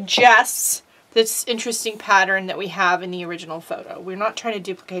suggests this interesting pattern that we have in the original photo. We're not trying to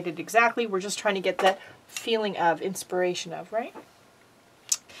duplicate it exactly, we're just trying to get the feeling of, inspiration of, right?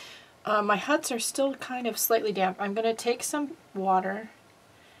 My huts are still kind of slightly damp. I'm going to take some water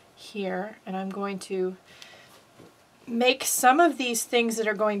here, and I'm going to make some of these things that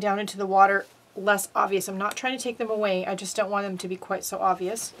are going down into the water less obvious. I'm not trying to take them away, I just don't want them to be quite so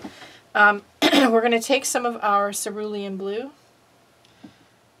obvious. We're going to take some of our cerulean blue,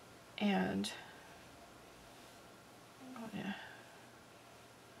 and I'm going to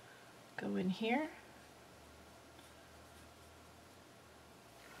go in here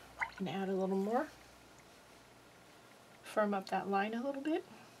and add a little more. Firm up that line a little bit.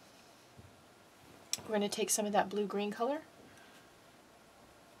 We're going to take some of that blue-green color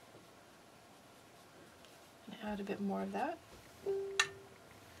and add a bit more of that.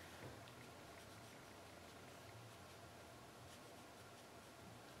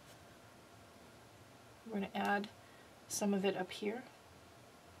 We're going to add some of it up here.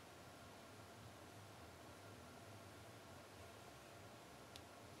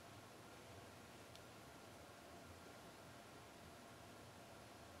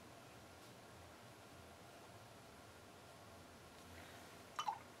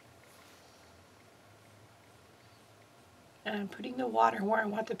 And I'm putting the water where I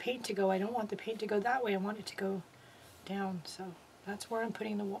want the paint to go. I don't want the paint to go that way. I want it to go down. So that's where I'm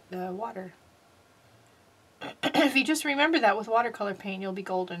putting the water. If you just remember that with watercolor paint, you'll be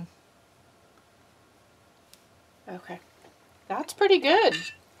golden. Okay. That's pretty good.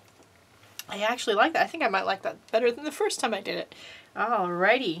 I actually like that. I think I might like that better than the first time I did it.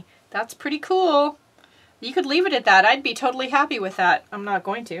 Alrighty. That's pretty cool. You could leave it at that. I'd be totally happy with that. I'm not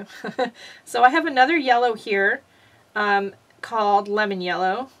going to. So I have another yellow here. Called lemon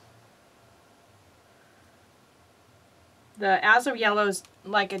yellow. The Azo yellow is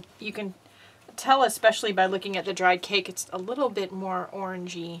like you can tell, especially by looking at the dried cake, it's a little bit more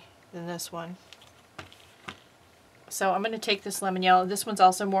orangey than this one. So I'm going to take this lemon yellow. This one's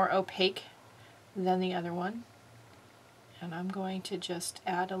also more opaque than the other one. And I'm going to just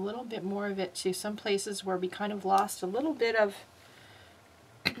add a little bit more of it to some places where we kind of lost a little bit of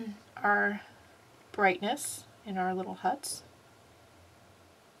our brightness in our little huts.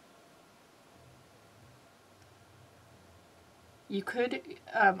 You could,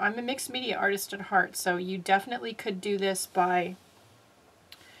 I'm a mixed media artist at heart, so you definitely could do this by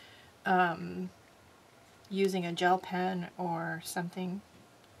using a gel pen or something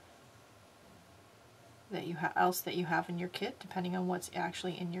that you else that you have in your kit, depending on what's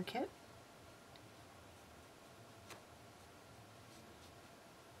actually in your kit.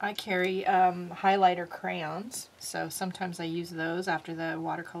 I carry highlighter crayons, so sometimes I use those after the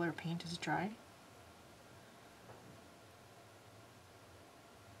watercolor paint is dry.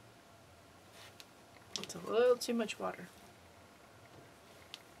 It's a little too much water.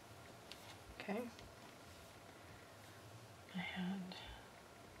 Okay. And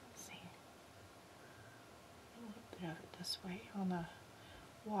let's see. A little bit of it this way on the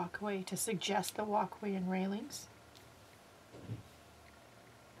walkway to suggest the walkway and railings.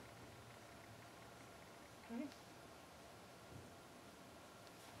 Okay.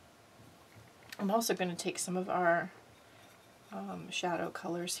 I'm also going to take some of our shadow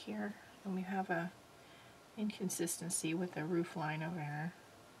colors here, and we have a inconsistency with the roof line over there.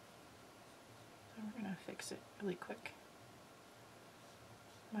 So we're going to fix it really quick.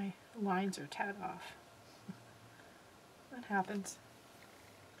 My lines are tad off. That happens.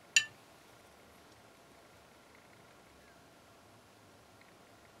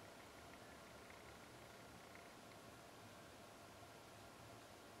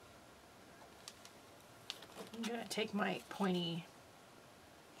 I'm going to take my pointy,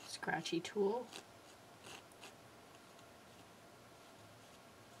 scratchy tool.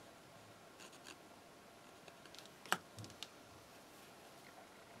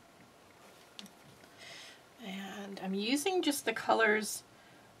 And I'm using just the colors,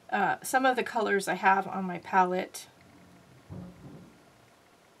 some of the colors I have on my palette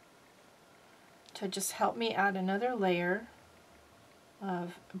to just help me add another layer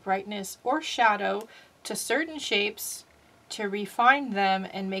of brightness or shadow to certain shapes to refine them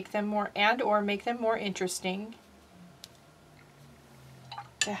and make them more, or make them more interesting,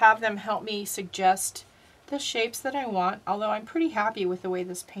 to have them help me suggest the shapes that I want, although I'm pretty happy with the way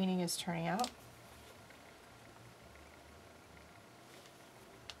this painting is turning out.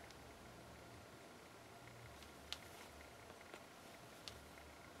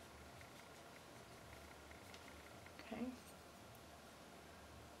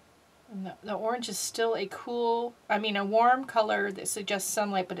 And the orange is still a cool, I mean a warm color that suggests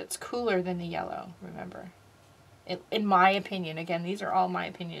sunlight, but it's cooler than the yellow, remember. In my opinion, again, these are all my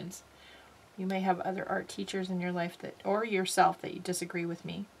opinions. You may have other art teachers in your life that, or yourself, that you disagree with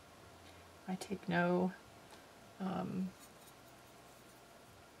me. I take no, I'm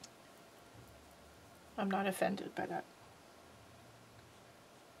not offended by that.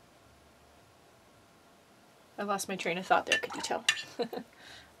 I lost my train of thought there, could you tell?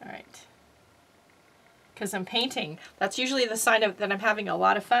 Alright. Because I'm painting. That's usually the sign of that I'm having a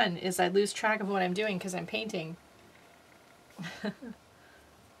lot of fun, is I lose track of what I'm doing because I'm painting.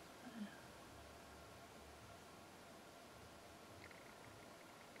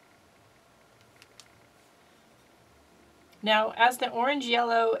 Now, as the orange,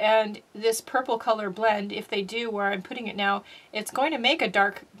 yellow, and this purple color blend, if they do where I'm putting it now, it's going to make a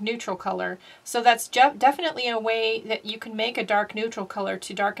dark neutral color. So that's definitely a way that you can make a dark neutral color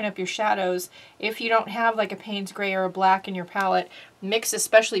to darken up your shadows. If you don't have like a Payne's gray or a black in your palette, mix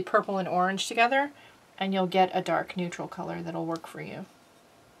especially purple and orange together, and you'll get a dark neutral color that'll work for you.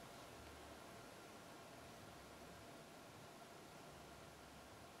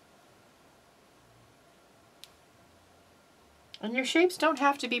 And your shapes don't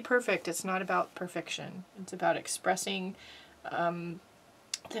have to be perfect. It's not about perfection. It's about expressing the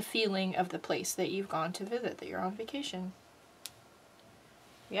feeling of the place that you've gone to visit, that you're on vacation.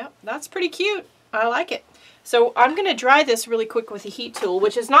 Yep, that's pretty cute. I like it. So I'm going to dry this really quick with a heat tool,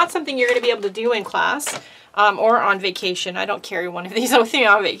 which is not something you're going to be able to do in class or on vacation. I don't carry one of these with me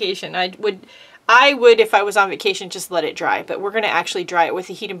on vacation. I would, if I was on vacation, just let it dry. But we're going to actually dry it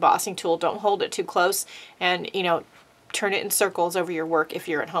with a heat embossing tool. Don't hold it too close, and, you know, turn it in circles over your work if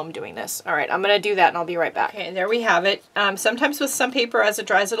you're at home doing this. All right, I'm going to do that and I'll be right back. Okay, there we have it. Sometimes with some paper, as it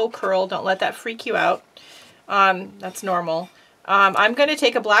dries, it'll curl. Don't let that freak you out. That's normal. I'm going to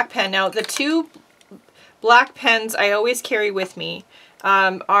take a black pen. Now, the two black pens I always carry with me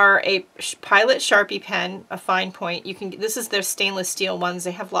are a Pilot Sharpie pen, a fine point. You can. This is their stainless steel ones.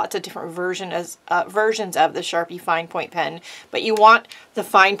 They have lots of different versions of the Sharpie fine point pen, but you want the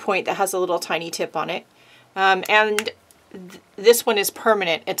fine point that has a little tiny tip on it. This one is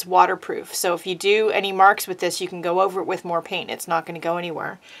permanent. It's waterproof. So if you do any marks with this, you can go over it with more paint. It's not going to go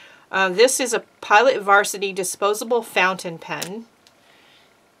anywhere. This is a Pilot Varsity disposable fountain pen.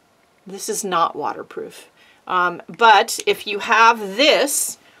 This is not waterproof. But if you have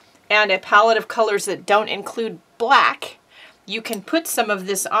this and a palette of colors that don't include black, you can put some of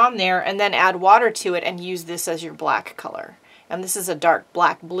this on there and then add water to it and use this as your black color. And this is a dark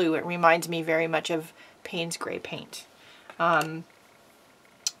black blue. It reminds me very much of Payne's gray paint. And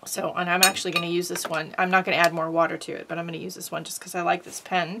I'm actually going to use this one. I'm not going to add more water to it, but I'm going to use this one just because I like this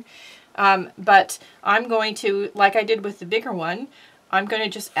pen. But I'm going to, like I did with the bigger one, I'm going to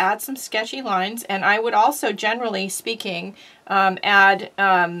just add some sketchy lines. And I would also, generally speaking, I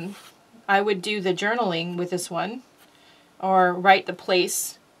I would do the journaling with this one, or write the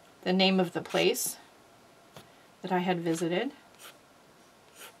place, the name of the place that I had visited.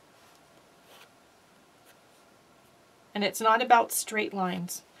 And it's not about straight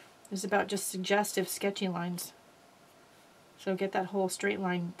lines. It's about just suggestive, sketchy lines. So get that whole straight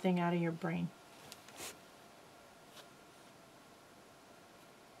line thing out of your brain.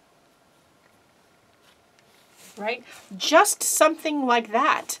 Right? Just something like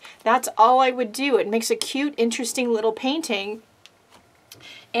that. That's all I would do. It makes a cute, interesting little painting.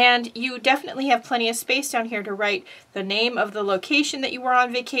 And you definitely have plenty of space down here to write the name of the location that you were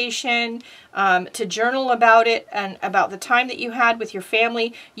on vacation, to journal about it and about the time that you had with your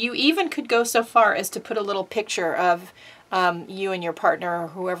family. You even could go so far as to put a little picture of you and your partner or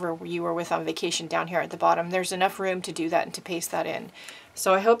whoever you were with on vacation down here at the bottom. There's enough room to do that and to paste that in.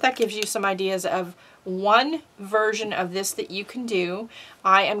 So I hope that gives you some ideas of one version of this that you can do.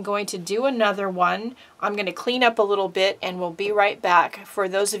 I am going to do another one. I'm going to clean up a little bit and we'll be right back. For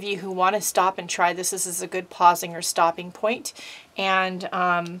those of you who want to stop and try this is a good pausing or stopping point. And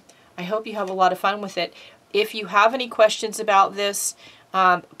I hope you have a lot of fun with it. If you have any questions about this,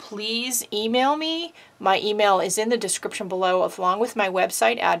 please email me. My email is in the description below along with my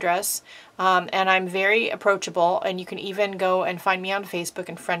website address. And I'm very approachable, and you can even go and find me on Facebook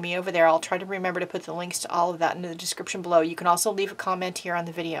and friend me over there. I'll try to remember to put the links to all of that in the description below. You can also leave a comment here on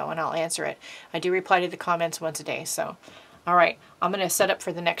the video and I'll answer it. I do reply to the comments once a day. So, all right, I'm going to set up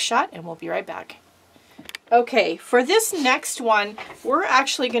for the next shot and we'll be right back. Okay, for this next one, we're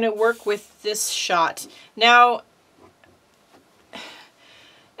actually going to work with this shot. Now,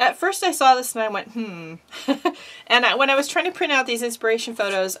 at first I saw this and I went, and when I was trying to print out these inspiration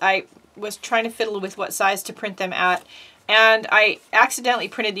photos, I was trying to fiddle with what size to print them at. And I accidentally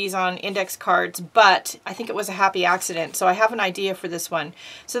printed these on index cards, but I think it was a happy accident. So I have an idea for this one.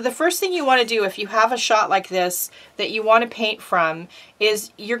 So the first thing you want to do if you have a shot like this that you want to paint from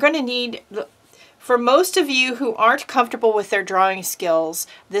is you're going to need... For most of you who aren't comfortable with their drawing skills,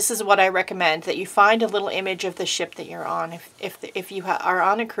 this is what I recommend, that you find a little image of the ship that you're on. If you are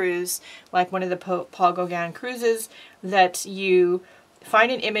on a cruise, like one of the Paul Gauguin cruises, that you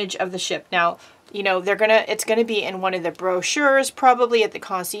find an image of the ship. Now, you know, it's gonna be in one of the brochures, probably at the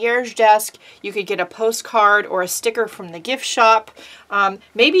concierge desk. You could get a postcard or a sticker from the gift shop.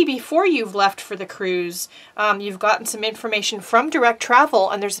 Maybe before you've left for the cruise, you've gotten some information from Direct Travel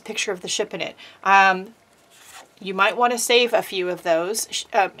and there's a picture of the ship in it. You might want to save a few of those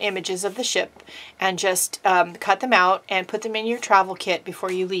images of the ship and just cut them out and put them in your travel kit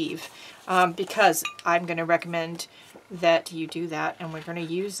before you leave, because I'm going to recommend that you do that, and we're going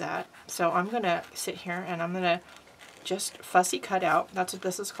to use that. So I'm going to sit here and I'm going to just fussy cut out. That's what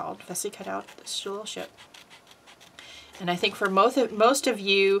this is called, fussy cut out this little ship. And I think for most of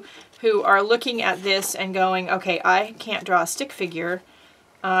you who are looking at this and going, okay, I can't draw a stick figure,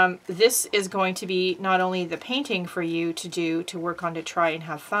 this is going to be not only the painting for you to do, to work on, to try and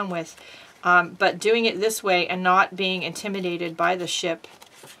have fun with, but doing it this way and not being intimidated by the ship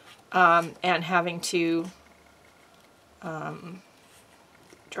and having to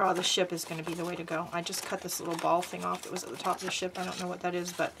draw the ship is going to be the way to go. I just cut this little ball thing off that was at the top of the ship. I don't know what that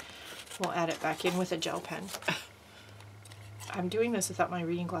is, but we'll add it back in with a gel pen. I'm doing this without my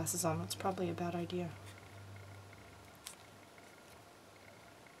reading glasses on. That's probably a bad idea.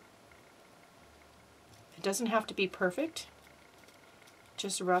 It doesn't have to be perfect.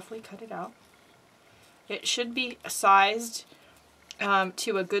 Just roughly cut it out. It should be sized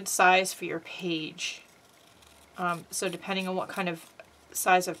to a good size for your page. So depending on what kind of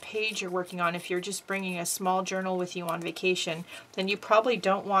size of page you're working on, if you're just bringing a small journal with you on vacation, then you probably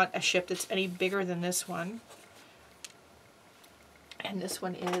don't want a ship that's any bigger than this one. And this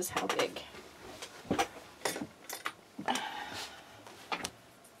one is how big?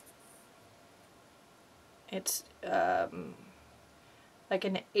 It's like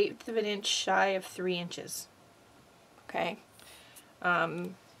an 1/8 of an inch shy of 3 inches. Okay.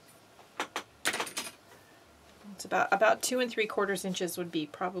 It's about 2 3/4 inches would be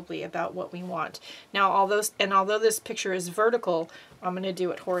probably about what we want. Now, although this picture is vertical, I'm going to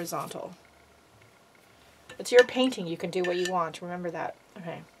do it horizontal. It's your painting. You can do what you want. Remember that.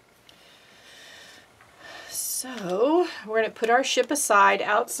 Okay. So we're going to put our ship aside,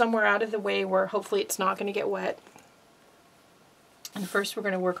 out somewhere out of the way where hopefully it's not going to get wet. And first we're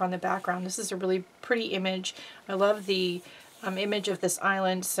going to work on the background. This is a really pretty image. I love the image of this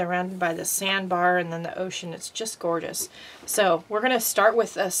island surrounded by the sandbar and then the ocean. It's just gorgeous. So we're going to start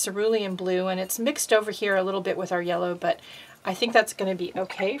with a cerulean blue, and it's mixed over here a little bit with our yellow, but I think that's going to be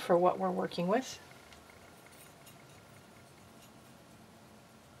okay for what we're working with.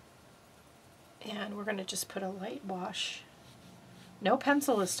 And we're going to just put a light wash. No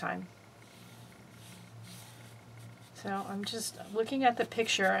pencil this time. So I'm just looking at the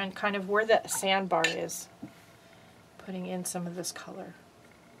picture and kind of where the sandbar is, putting in some of this color,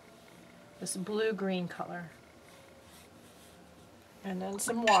 this blue-green color. And then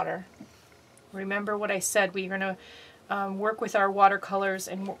some water. Remember what I said, we're going to work with our watercolors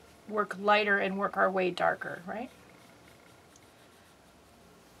and work lighter and work our way darker, right?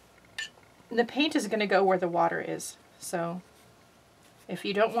 And the paint is going to go where the water is, so if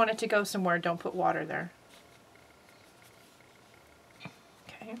you don't want it to go somewhere, don't put water there.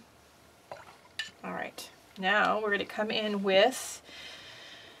 Okay. All right. Now we're going to come in with,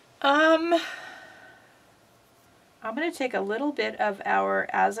 I'm going to take a little bit of our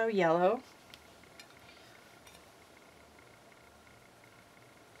Azo Yellow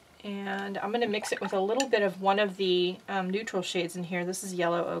and I'm going to mix it with a little bit of one of the neutral shades in here. This is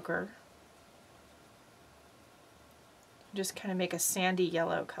Yellow Ochre. Just kind of make a sandy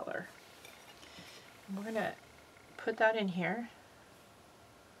yellow color. And we're going to put that in here.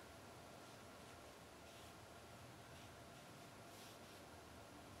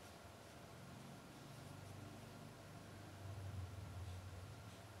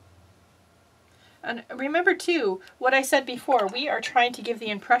 And remember too, what I said before, we are trying to give the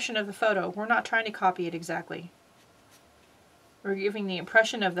impression of the photo. We're not trying to copy it exactly. We're giving the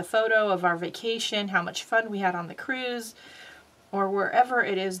impression of the photo, of our vacation, how much fun we had on the cruise, or wherever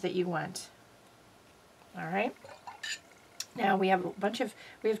it is that you went. All right. Now we have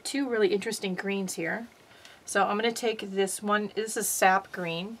two really interesting greens here. So I'm going to take this one, this is sap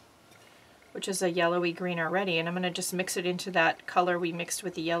green, which is a yellowy green already, and I'm going to just mix it into that color we mixed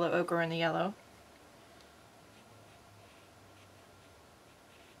with the yellow ochre and the yellow.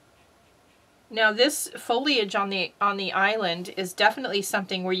 Now this foliage on the island is definitely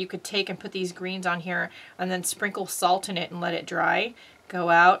something where you could take and put these greens on here and then sprinkle salt in it and let it dry. Go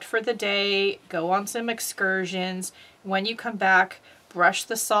out for the day, go on some excursions. When you come back, brush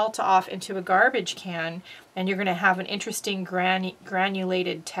the salt off into a garbage can and you're going to have an interesting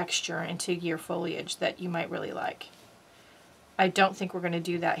granulated texture into your foliage that you might really like. I don't think we're going to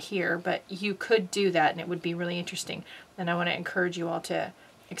do that here, but you could do that and it would be really interesting. And I want to encourage you all to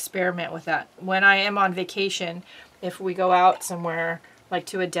experiment with that. When I am on vacation, if we go out somewhere like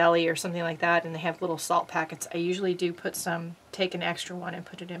to a deli or something like that and they have little salt packets, I usually do take an extra one and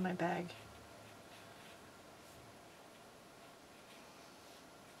put it in my bag.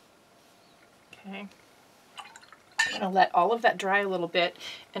 Okay. I'm going to let all of that dry a little bit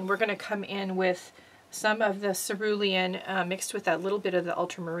and we're going to come in with some of the cerulean mixed with that little bit of the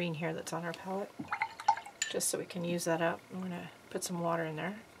ultramarine here that's on our palette, just so we can use that up. I'm going to put some water in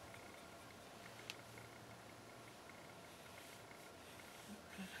there.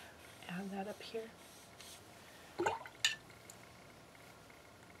 Add that up here.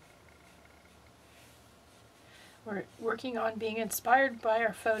 We're working on being inspired by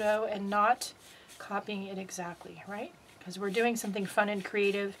our photo and not copying it exactly, right? Because we're doing something fun and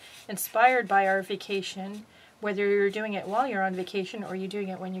creative, inspired by our vacation, whether you're doing it while you're on vacation or you're doing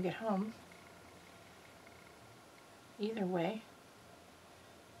it when you get home. Either way.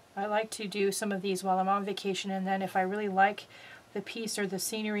 I like to do some of these while I'm on vacation, and then if I really like the piece or the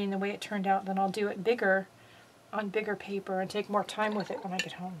scenery and the way it turned out, then I'll do it bigger on bigger paper and take more time with it when I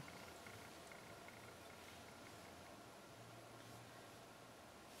get home.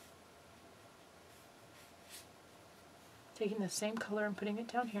 Taking the same color and putting it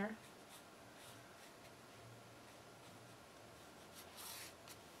down here.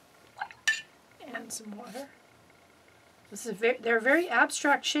 And some water. This is they're very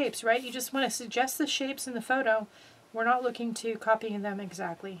abstract shapes, right? You just want to suggest the shapes in the photo. We're not looking to copy them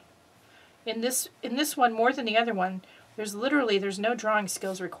exactly. In this one, more than the other one, there's no drawing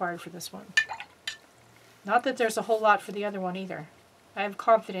skills required for this one. Not that there's a whole lot for the other one either. I have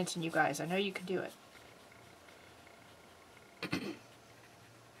confidence in you guys. I know you can do it.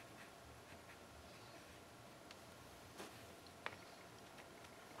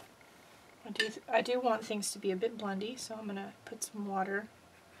 I do want things to be a bit blendy, so I'm going to put some water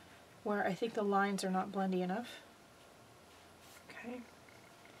where I think the lines are not blendy enough. Okay.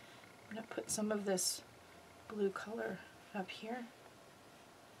 I'm going to put some of this blue color up here.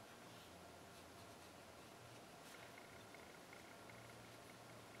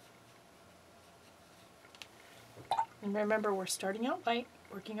 And remember, we're starting out light,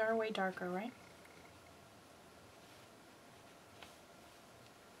 working our way darker, right?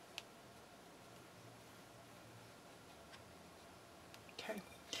 Okay.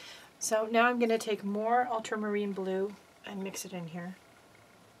 So now I'm going to take more ultramarine blue and mix it in here.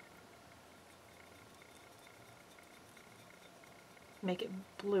 make it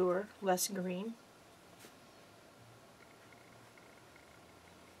bluer, less green.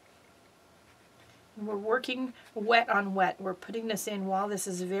 And we're working wet on wet. We're putting this in while this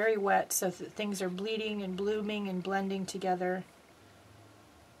is very wet so that things are bleeding and blooming and blending together.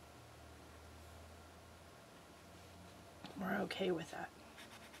 We're okay with that.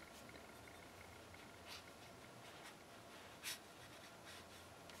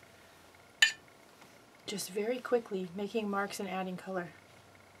 Just very quickly making marks and adding color.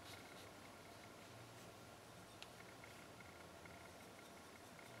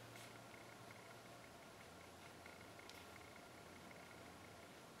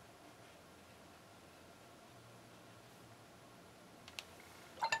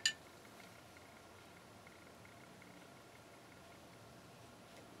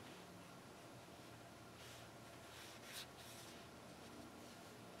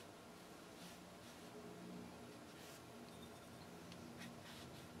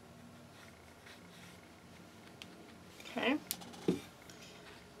 Okay.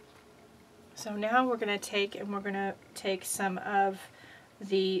 So now we're going to take some of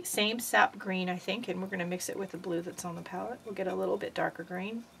the same sap green, I think, and we're going to mix it with the blue that's on the palette. We'll get a little bit darker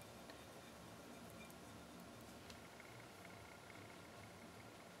green.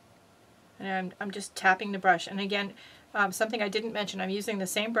 And I'm just tapping the brush. And again, something I didn't mention, I'm using the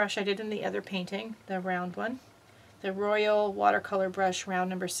same brush I did in the other painting, the round one, the Royal Watercolor Brush, round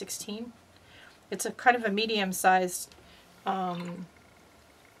number 16. It's a kind of a medium-sized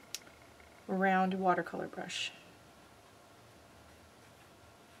round watercolor brush.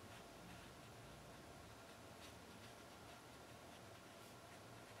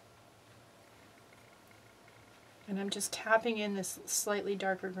 And I'm just tapping in this slightly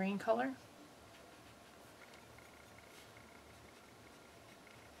darker green color.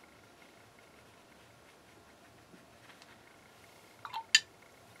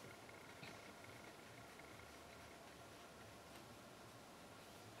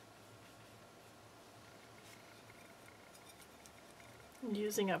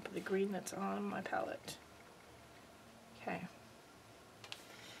 Using up the green that's on my palette. Okay.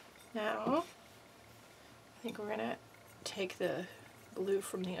 Now, I think we're going to take the blue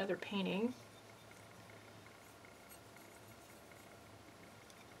from the other painting.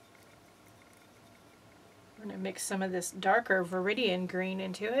 We're going to mix some of this darker Viridian green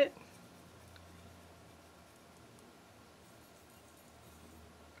into it.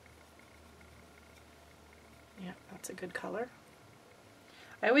 Yeah, that's a good color.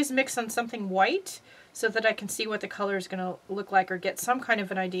 I always mix on something white so that I can see what the color is going to look like, or get some kind of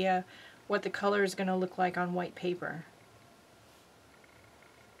an idea what the color is going to look like on white paper.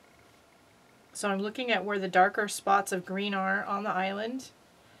 So I'm looking at where the darker spots of green are on the island,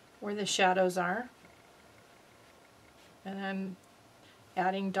 where the shadows are, and I'm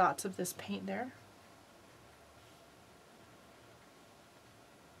adding dots of this paint there.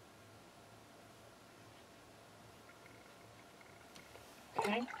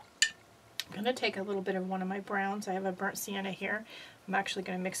 Okay, I'm going to take a little bit of one of my browns. I have a burnt sienna here. I'm actually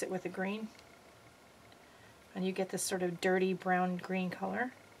going to mix it with the green. And you get this sort of dirty brown green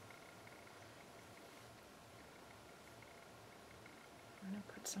color. I'm going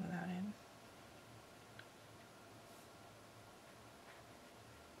to put some of that in.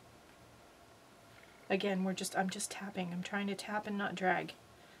 Again, I'm just tapping. I'm trying to tap and not drag.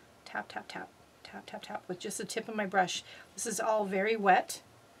 Tap, tap, tap. Tap, tap, tap with just the tip of my brush. This is all very wet,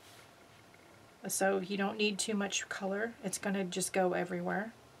 so you don't need too much color. It's going to just go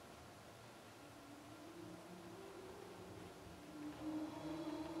everywhere.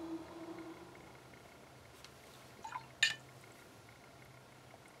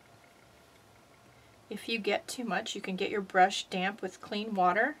 If you get too much, you can get your brush damp with clean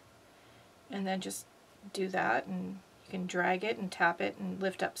water and then just do that, and you can drag it and tap it and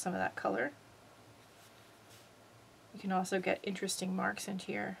lift up some of that color. You can also get interesting marks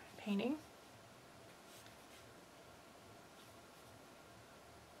into your painting.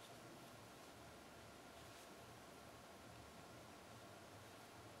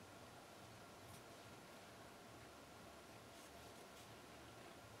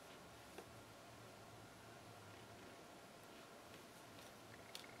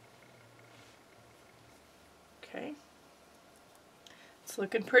 Okay, it's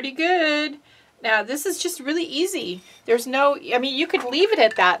looking pretty good. Now this is just really easy. There's no, I mean, you could leave it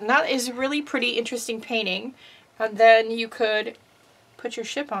at that, and that is a really pretty interesting painting. And then you could put your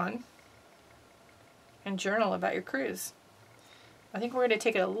ship on and journal about your cruise. I think we're going to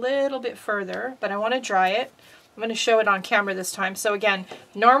take it a little bit further, but I want to dry it. I'm going to show it on camera this time. So again,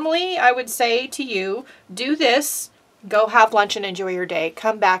 normally I would say to you, do this Go have lunch and enjoy your day.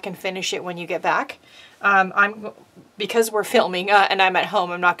 Come back and finish it when you get back. Because we're filming and I'm at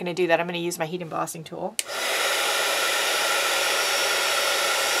home, I'm not going to do that. I'm going to use my heat embossing tool.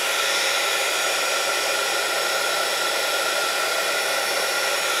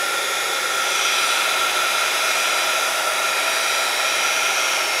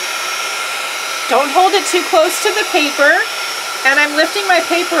 Don't hold it too close to the paper. And I'm lifting my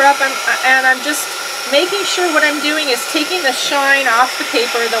paper up and I'm just making sure what I'm doing is taking the shine off the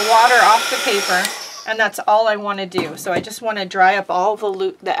paper, the water off the paper. And that's all I want to do. So I just want to dry up all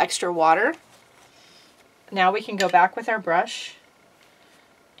the extra water. Now we can go back with our brush.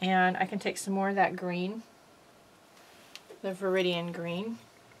 And I can take some more of that green. The Viridian green.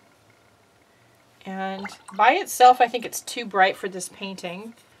 And by itself, I think it's too bright for this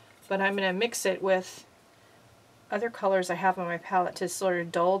painting. But I'm going to mix it with other colors I have on my palette to sort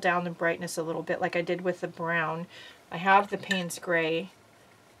of dull down the brightness a little bit, like I did with the brown. I have the Payne's Gray,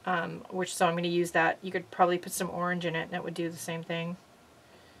 so I'm going to use that. You could probably put some orange in it and it would do the same thing.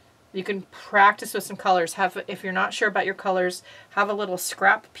 You can practice with some colors. If you're not sure about your colors, have a little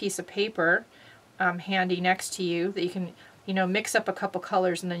scrap piece of paper handy next to you that you can, mix up a couple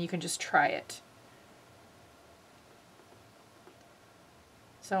colors and then you can just try it.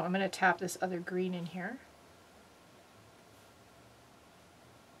 So I'm going to tap this other green in here.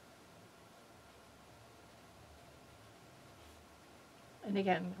 And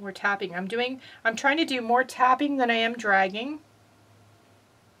again, we're tapping. I'm trying to do more tapping than I am dragging.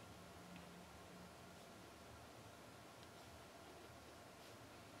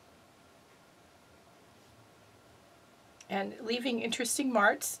 And leaving interesting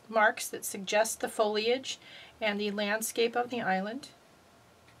marks that suggest the foliage and the landscape of the island.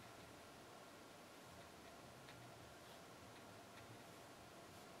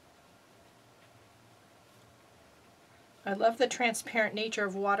 I love the transparent nature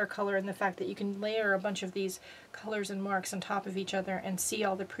of watercolor and the fact that you can layer a bunch of these colors and marks on top of each other and see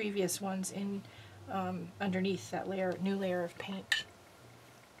all the previous ones in underneath that new layer of paint.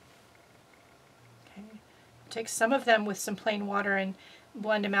 Okay. Take some of them with some plain water and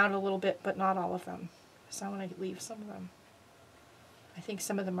blend them out a little bit, but not all of them. So I want to leave some of them. I think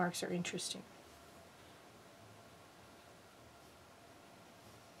some of the marks are interesting.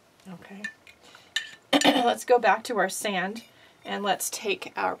 Okay. Let's go back to our sand and let's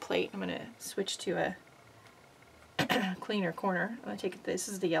take our plate. I'm going to switch to a cleaner corner. I'm going to take, this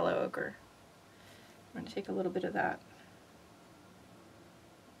is the yellow ochre. I'm going to take a little bit of that.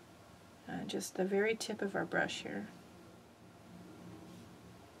 Just the very tip of our brush here.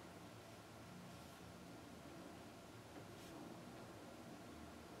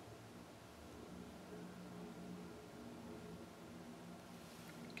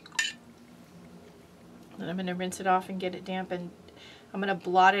 And I'm going to rinse it off and get it damp, and I'm going to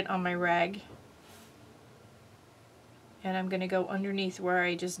blot it on my rag. And I'm going to go underneath where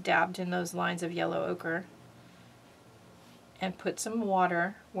I just dabbed in those lines of yellow ochre and put some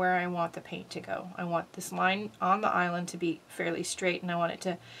water where I want the paint to go. I want this line on the island to be fairly straight, and I want it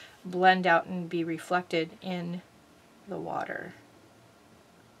to blend out and be reflected in the water.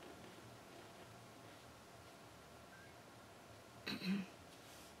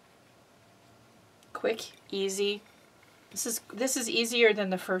 Quick, easy. This is easier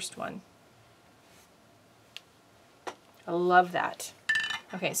than the first one. I love that.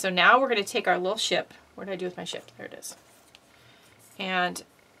 Okay, so now we're going to take our little ship. What did I do with my ship? There it is. And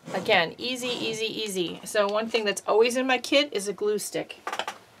again, easy, easy, easy. So one thing that's always in my kit is a glue stick.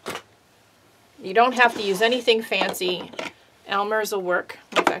 You don't have to use anything fancy. Elmer's will work.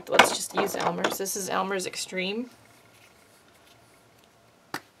 In fact, let's just use Elmer's. This is Elmer's Extreme.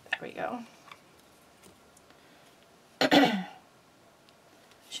 There we go.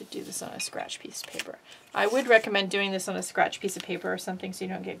 Should do this on a scratch piece of paper. I would recommend doing this on a scratch piece of paper or something so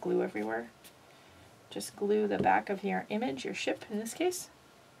you don't get glue everywhere. Just glue the back of your image, your ship in this case.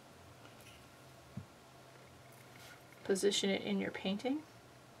 Position it in your painting.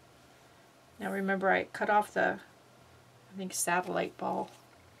 Now remember, I cut off the, I think, satellite ball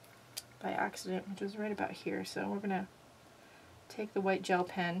by accident, which was right about here. So we're going to take the white gel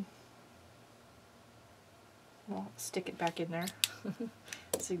pen. We'll stick it back in there.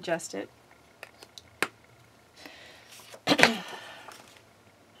 Suggest it.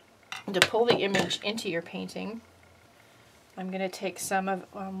 To pull the image into your painting, I'm going to take some of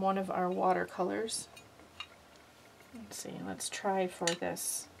one of our watercolors. Let's see, let's try for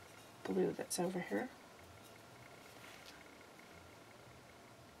this blue that's over here.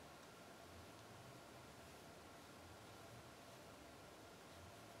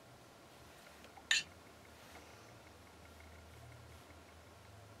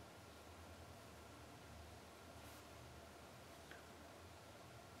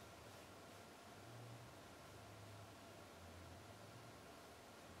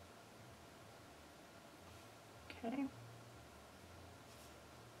 Okay.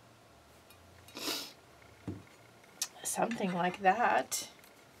 Something like that.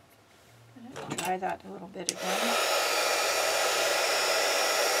 I'm going to try that a little bit again.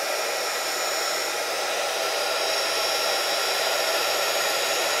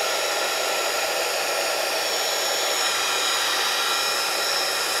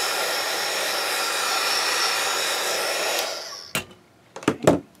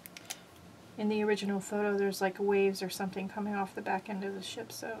 In the original photo, there's like waves or something coming off the back end of the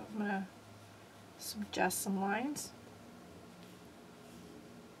ship, so I'm going to suggest some lines.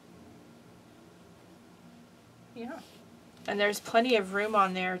 Yeah. And there's plenty of room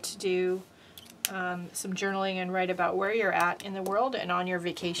on there to do some journaling and write about where you're at in the world and on your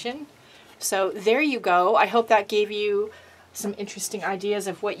vacation. So there you go. I hope that gave you some interesting ideas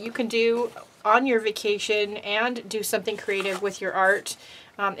of what you can do on your vacation and do something creative with your art.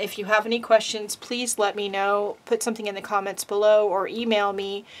 If you have any questions, please let me know. Put something in the comments below or email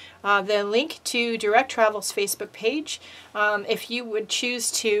me. The link to Direct Travel's Facebook page, if you would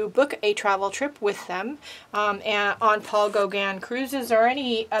choose to book a travel trip with them and on Paul Gauguin Cruises or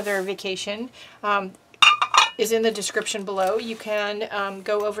any other vacation, is in the description below. You can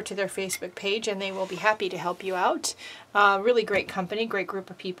go over to their Facebook page and they will be happy to help you out. Really great company, great group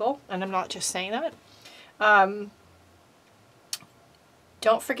of people, and I'm not just saying that.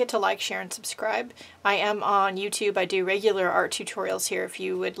 Don't forget to like, share, and subscribe. I am on YouTube. I do regular art tutorials here if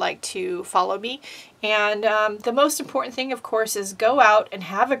you would like to follow me. And the most important thing, of course, is go out and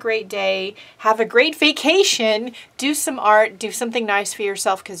have a great day. Have a great vacation. Do some art. Do something nice for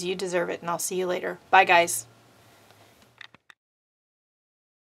yourself because you deserve it. And I'll see you later. Bye, guys.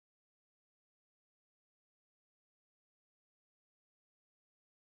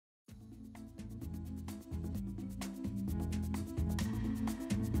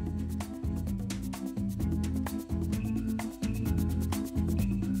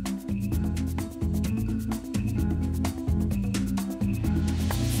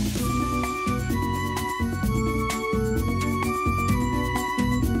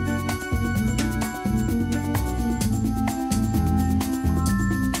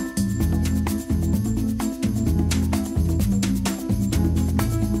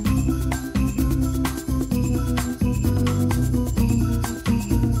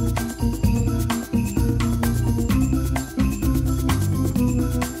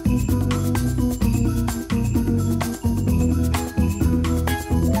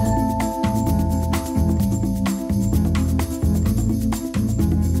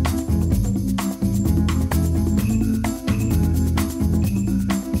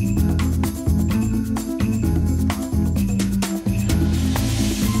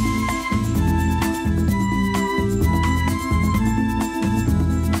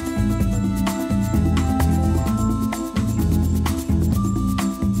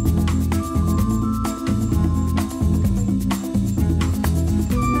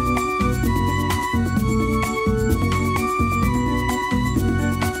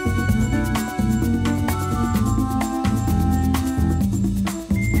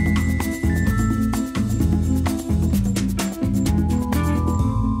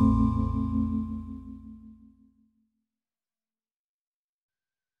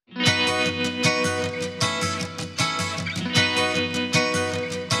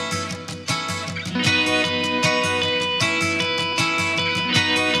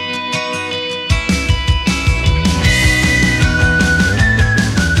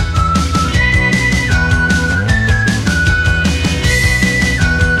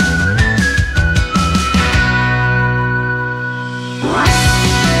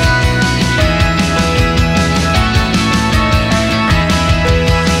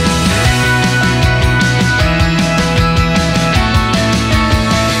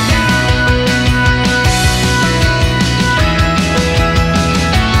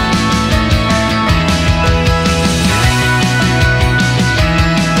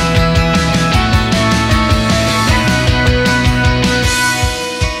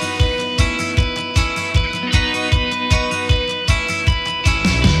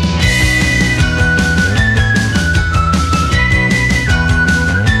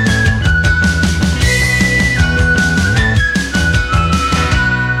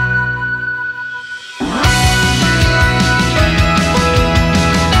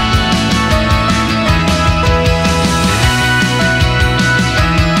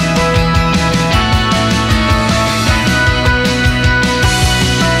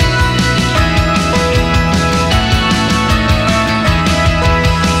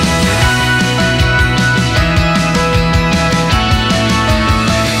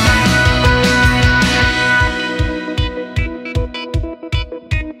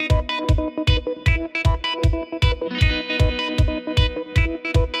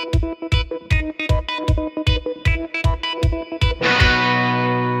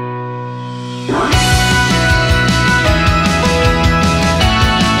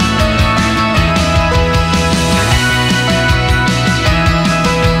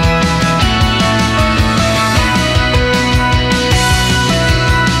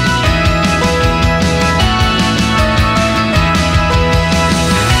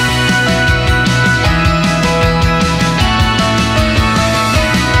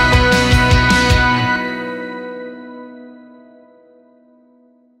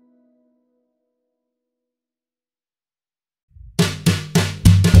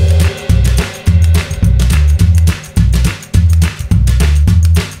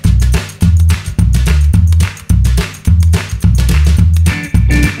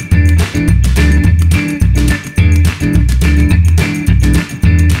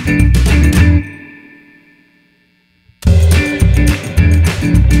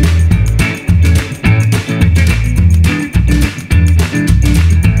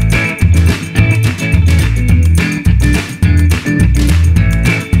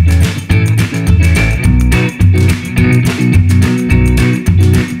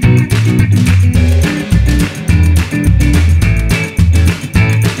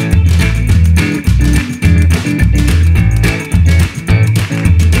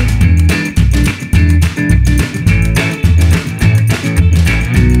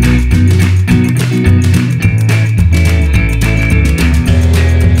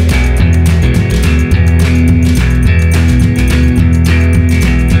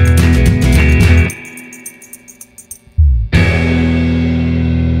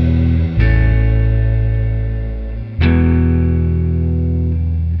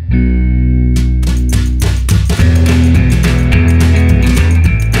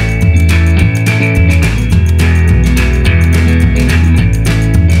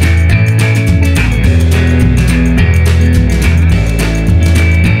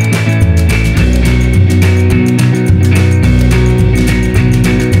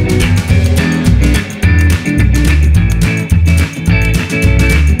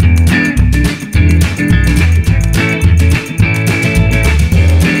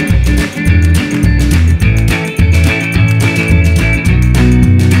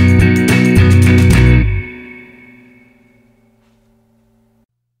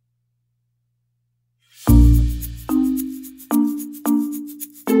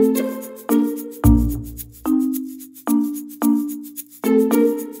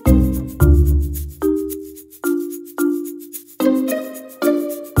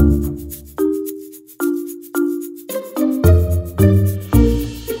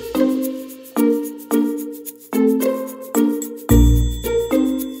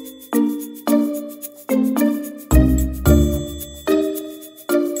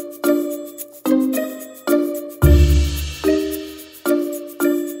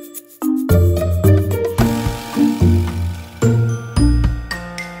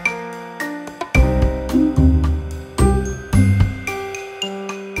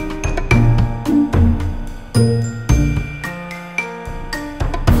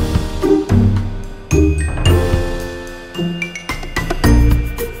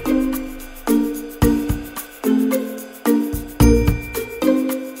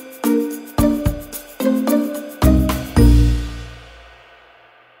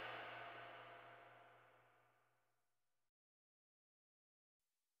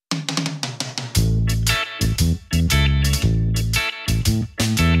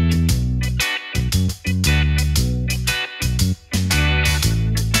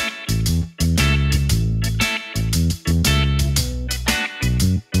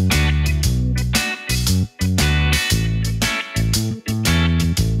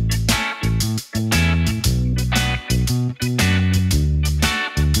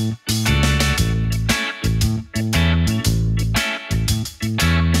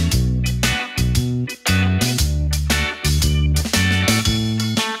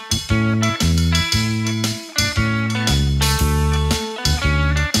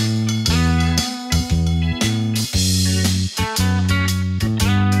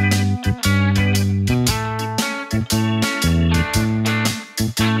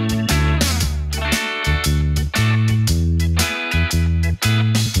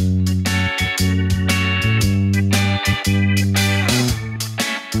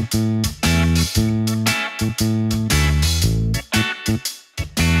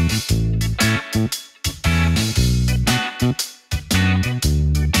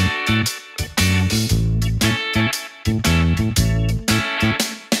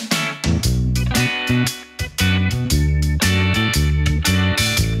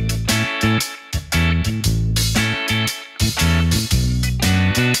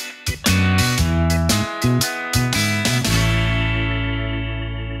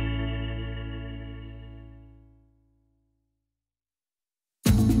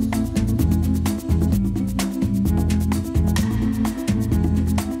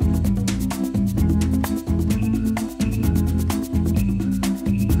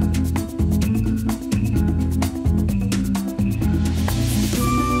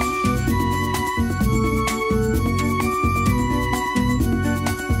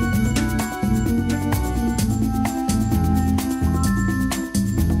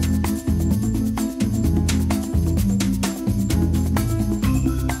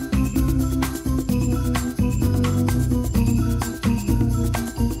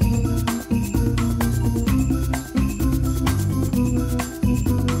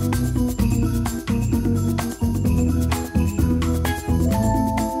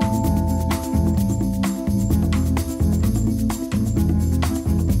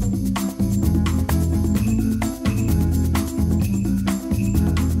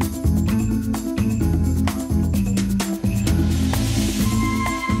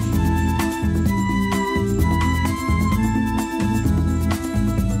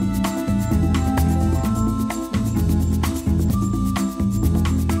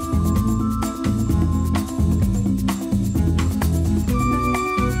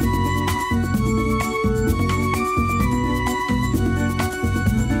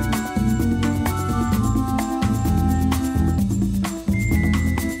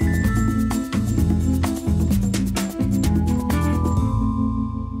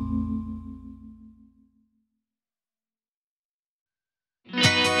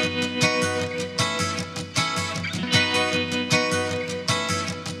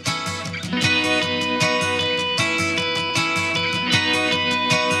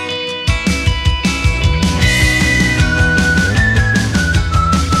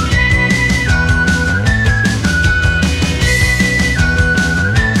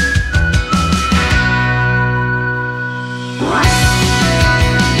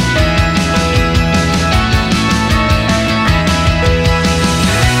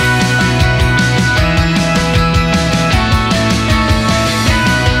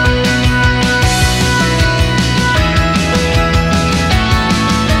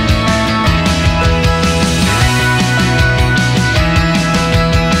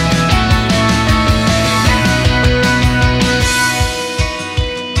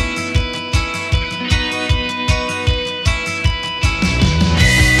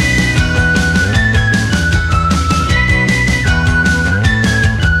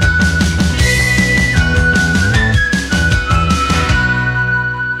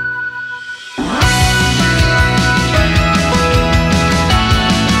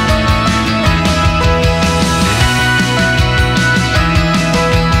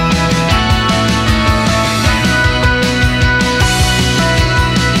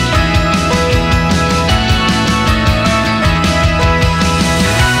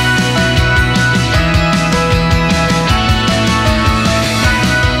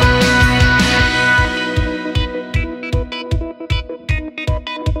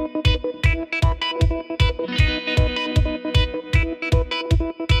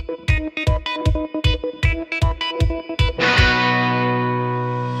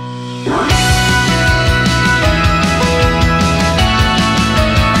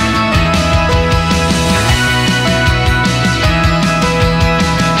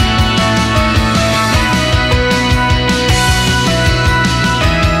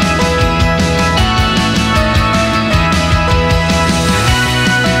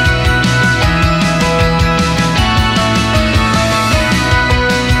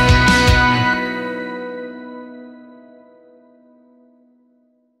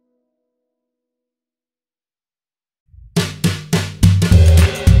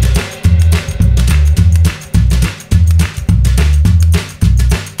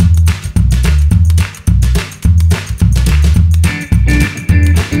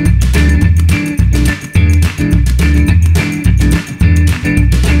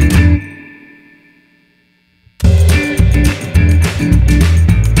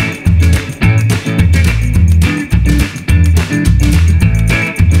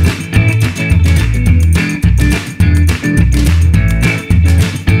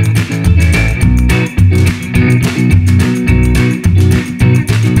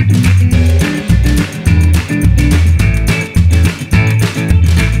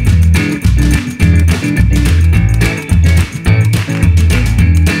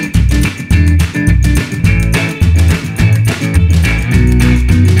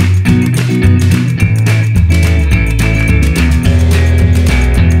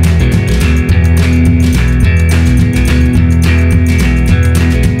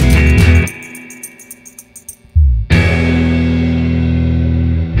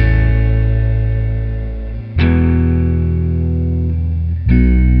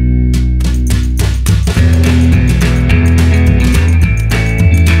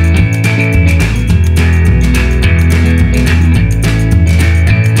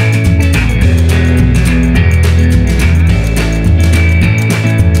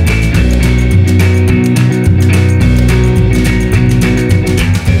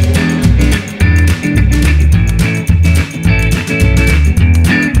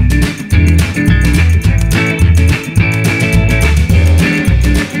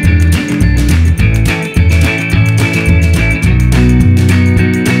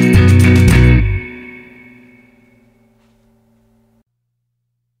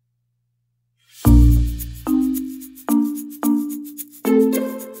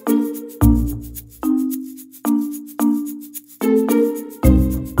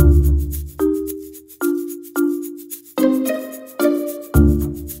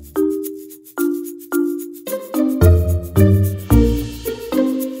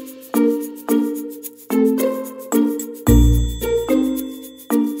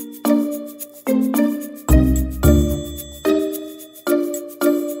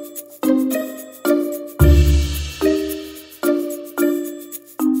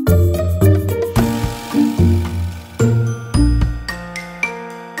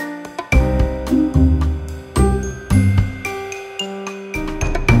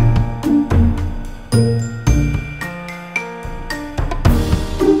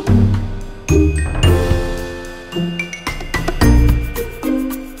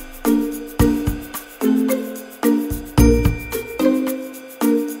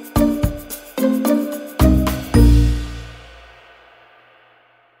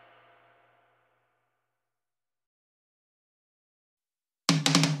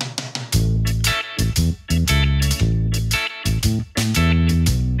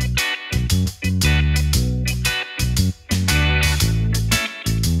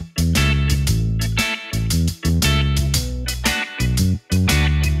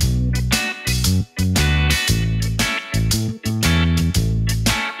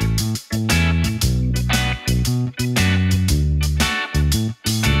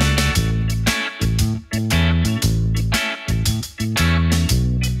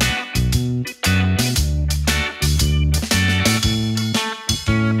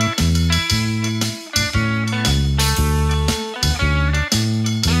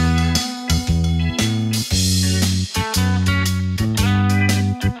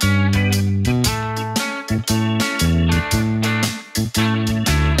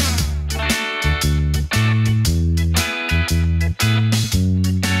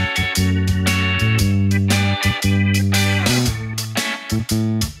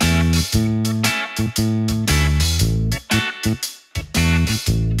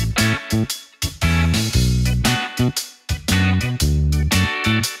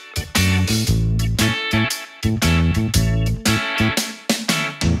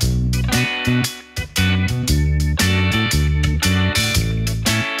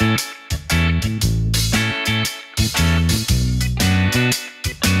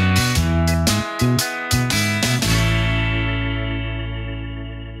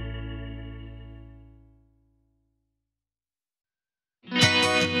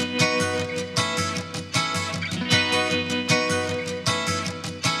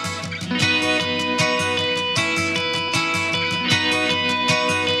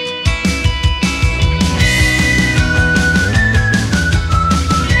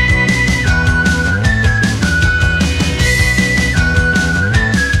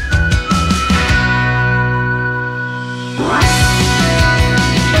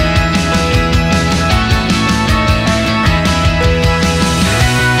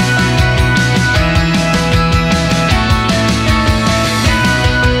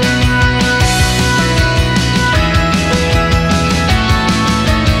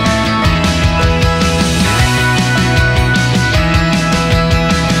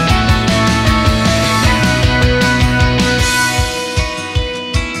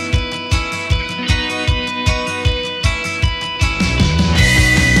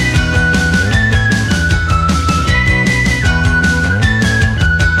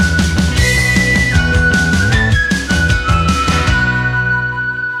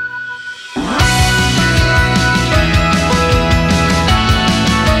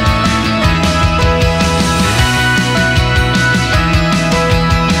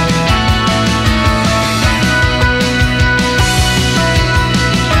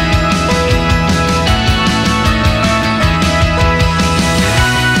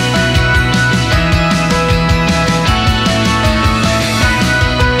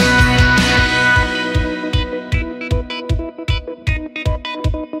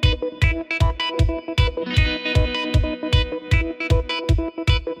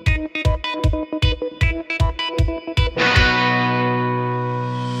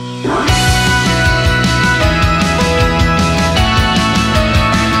 you.